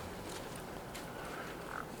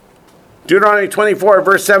 Deuteronomy 24,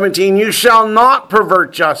 verse 17, you shall not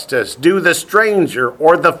pervert justice, do the stranger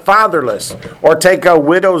or the fatherless, or take a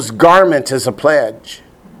widow's garment as a pledge.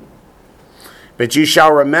 But you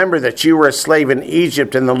shall remember that you were a slave in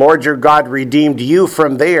Egypt, and the Lord your God redeemed you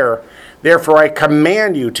from there. Therefore I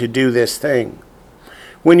command you to do this thing.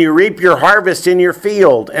 When you reap your harvest in your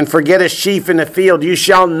field, and forget a sheaf in the field, you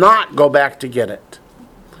shall not go back to get it.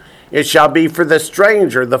 It shall be for the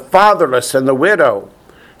stranger, the fatherless, and the widow,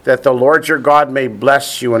 that the Lord your God may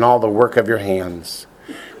bless you in all the work of your hands.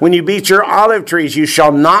 When you beat your olive trees, you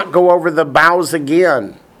shall not go over the boughs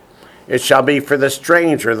again. It shall be for the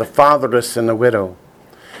stranger, the fatherless, and the widow.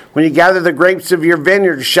 When you gather the grapes of your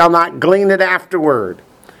vineyard, you shall not glean it afterward.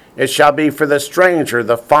 It shall be for the stranger,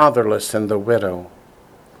 the fatherless, and the widow.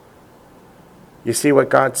 You see what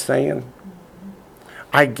God's saying?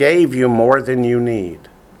 I gave you more than you need,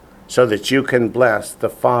 so that you can bless the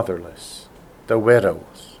fatherless, the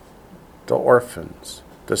widows, the orphans,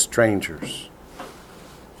 the strangers.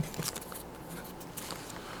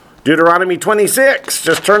 Deuteronomy 26,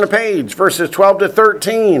 just turn the page, verses 12 to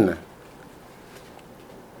 13.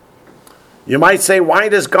 You might say, why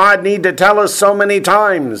does God need to tell us so many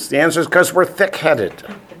times? The answer is because we're thick-headed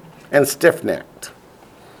and stiff-necked.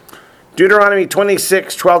 Deuteronomy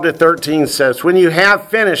 26, 12 to 13 says, when you have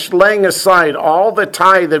finished laying aside all the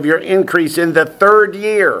tithe of your increase in the 3rd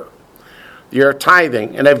year, your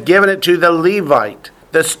tithing, and have given it to the Levite,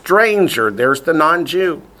 the stranger, there's the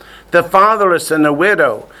non-Jew, the fatherless and the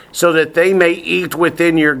widow, so that they may eat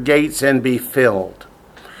within your gates and be filled.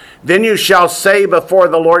 Then you shall say before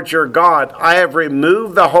the Lord your God, I have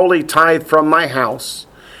removed the holy tithe from my house,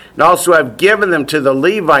 and also have given them to the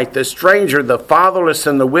Levite, the stranger, the fatherless,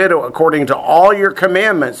 and the widow, according to all your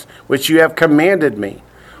commandments which you have commanded me.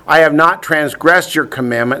 I have not transgressed your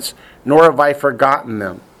commandments, nor have I forgotten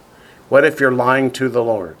them. What if you're lying to the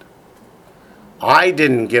Lord? I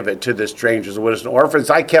didn't give it to the strangers, widows, and orphans.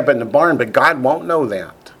 I kept it in the barn, but God won't know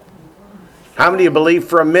that. How many believe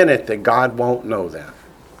for a minute that God won't know that?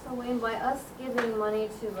 So Wayne, by us giving money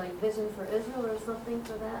to like Vision for Israel or something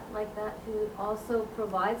for that, like that, who also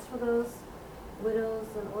provides for those widows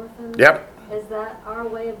and orphans? Yep. Is that our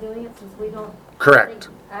way of doing it since we don't Correct.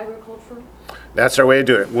 think agriculture? That's our way to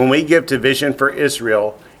do it. When we give to Vision for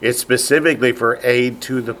Israel, it's specifically for aid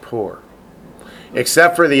to the poor.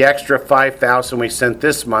 Except for the extra $5,000 we sent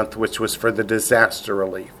this month, which was for the disaster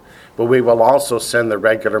relief. But we will also send the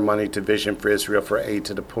regular money to Vision for Israel for aid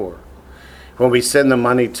to the poor. When we send the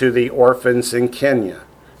money to the orphans in Kenya,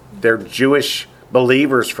 they're Jewish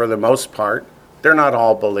believers for the most part. They're not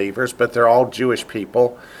all believers, but they're all Jewish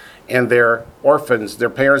people. And they're orphans. Their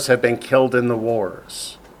parents have been killed in the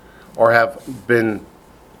wars or have been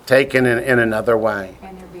taken in another way.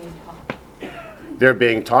 And they're being taught. They're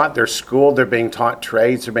being taught, they're schooled, they're being taught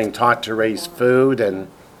trades, they're being taught to raise food and,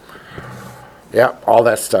 yeah, all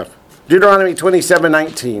that stuff. Deuteronomy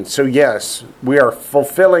 27:19. So yes, we are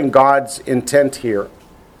fulfilling God's intent here.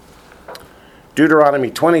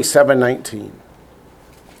 Deuteronomy 27:19.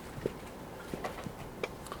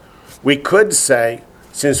 We could say,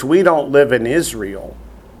 since we don't live in Israel,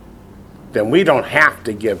 then we don't have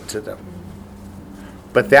to give to them.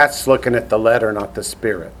 But that's looking at the letter, not the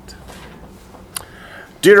spirit.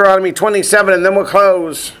 Deuteronomy 27, and then we'll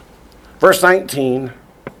close. Verse 19.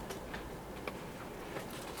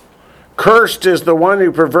 Cursed is the one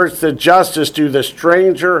who perverts the justice to the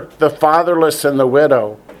stranger, the fatherless, and the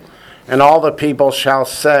widow. And all the people shall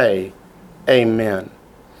say, Amen.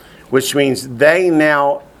 Which means they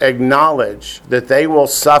now acknowledge that they will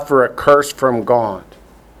suffer a curse from God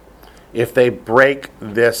if they break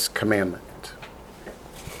this commandment.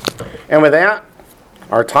 And with that,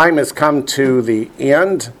 our time has come to the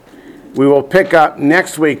end. We will pick up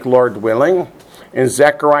next week, Lord willing, in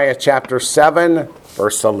Zechariah chapter 7,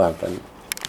 verse 11.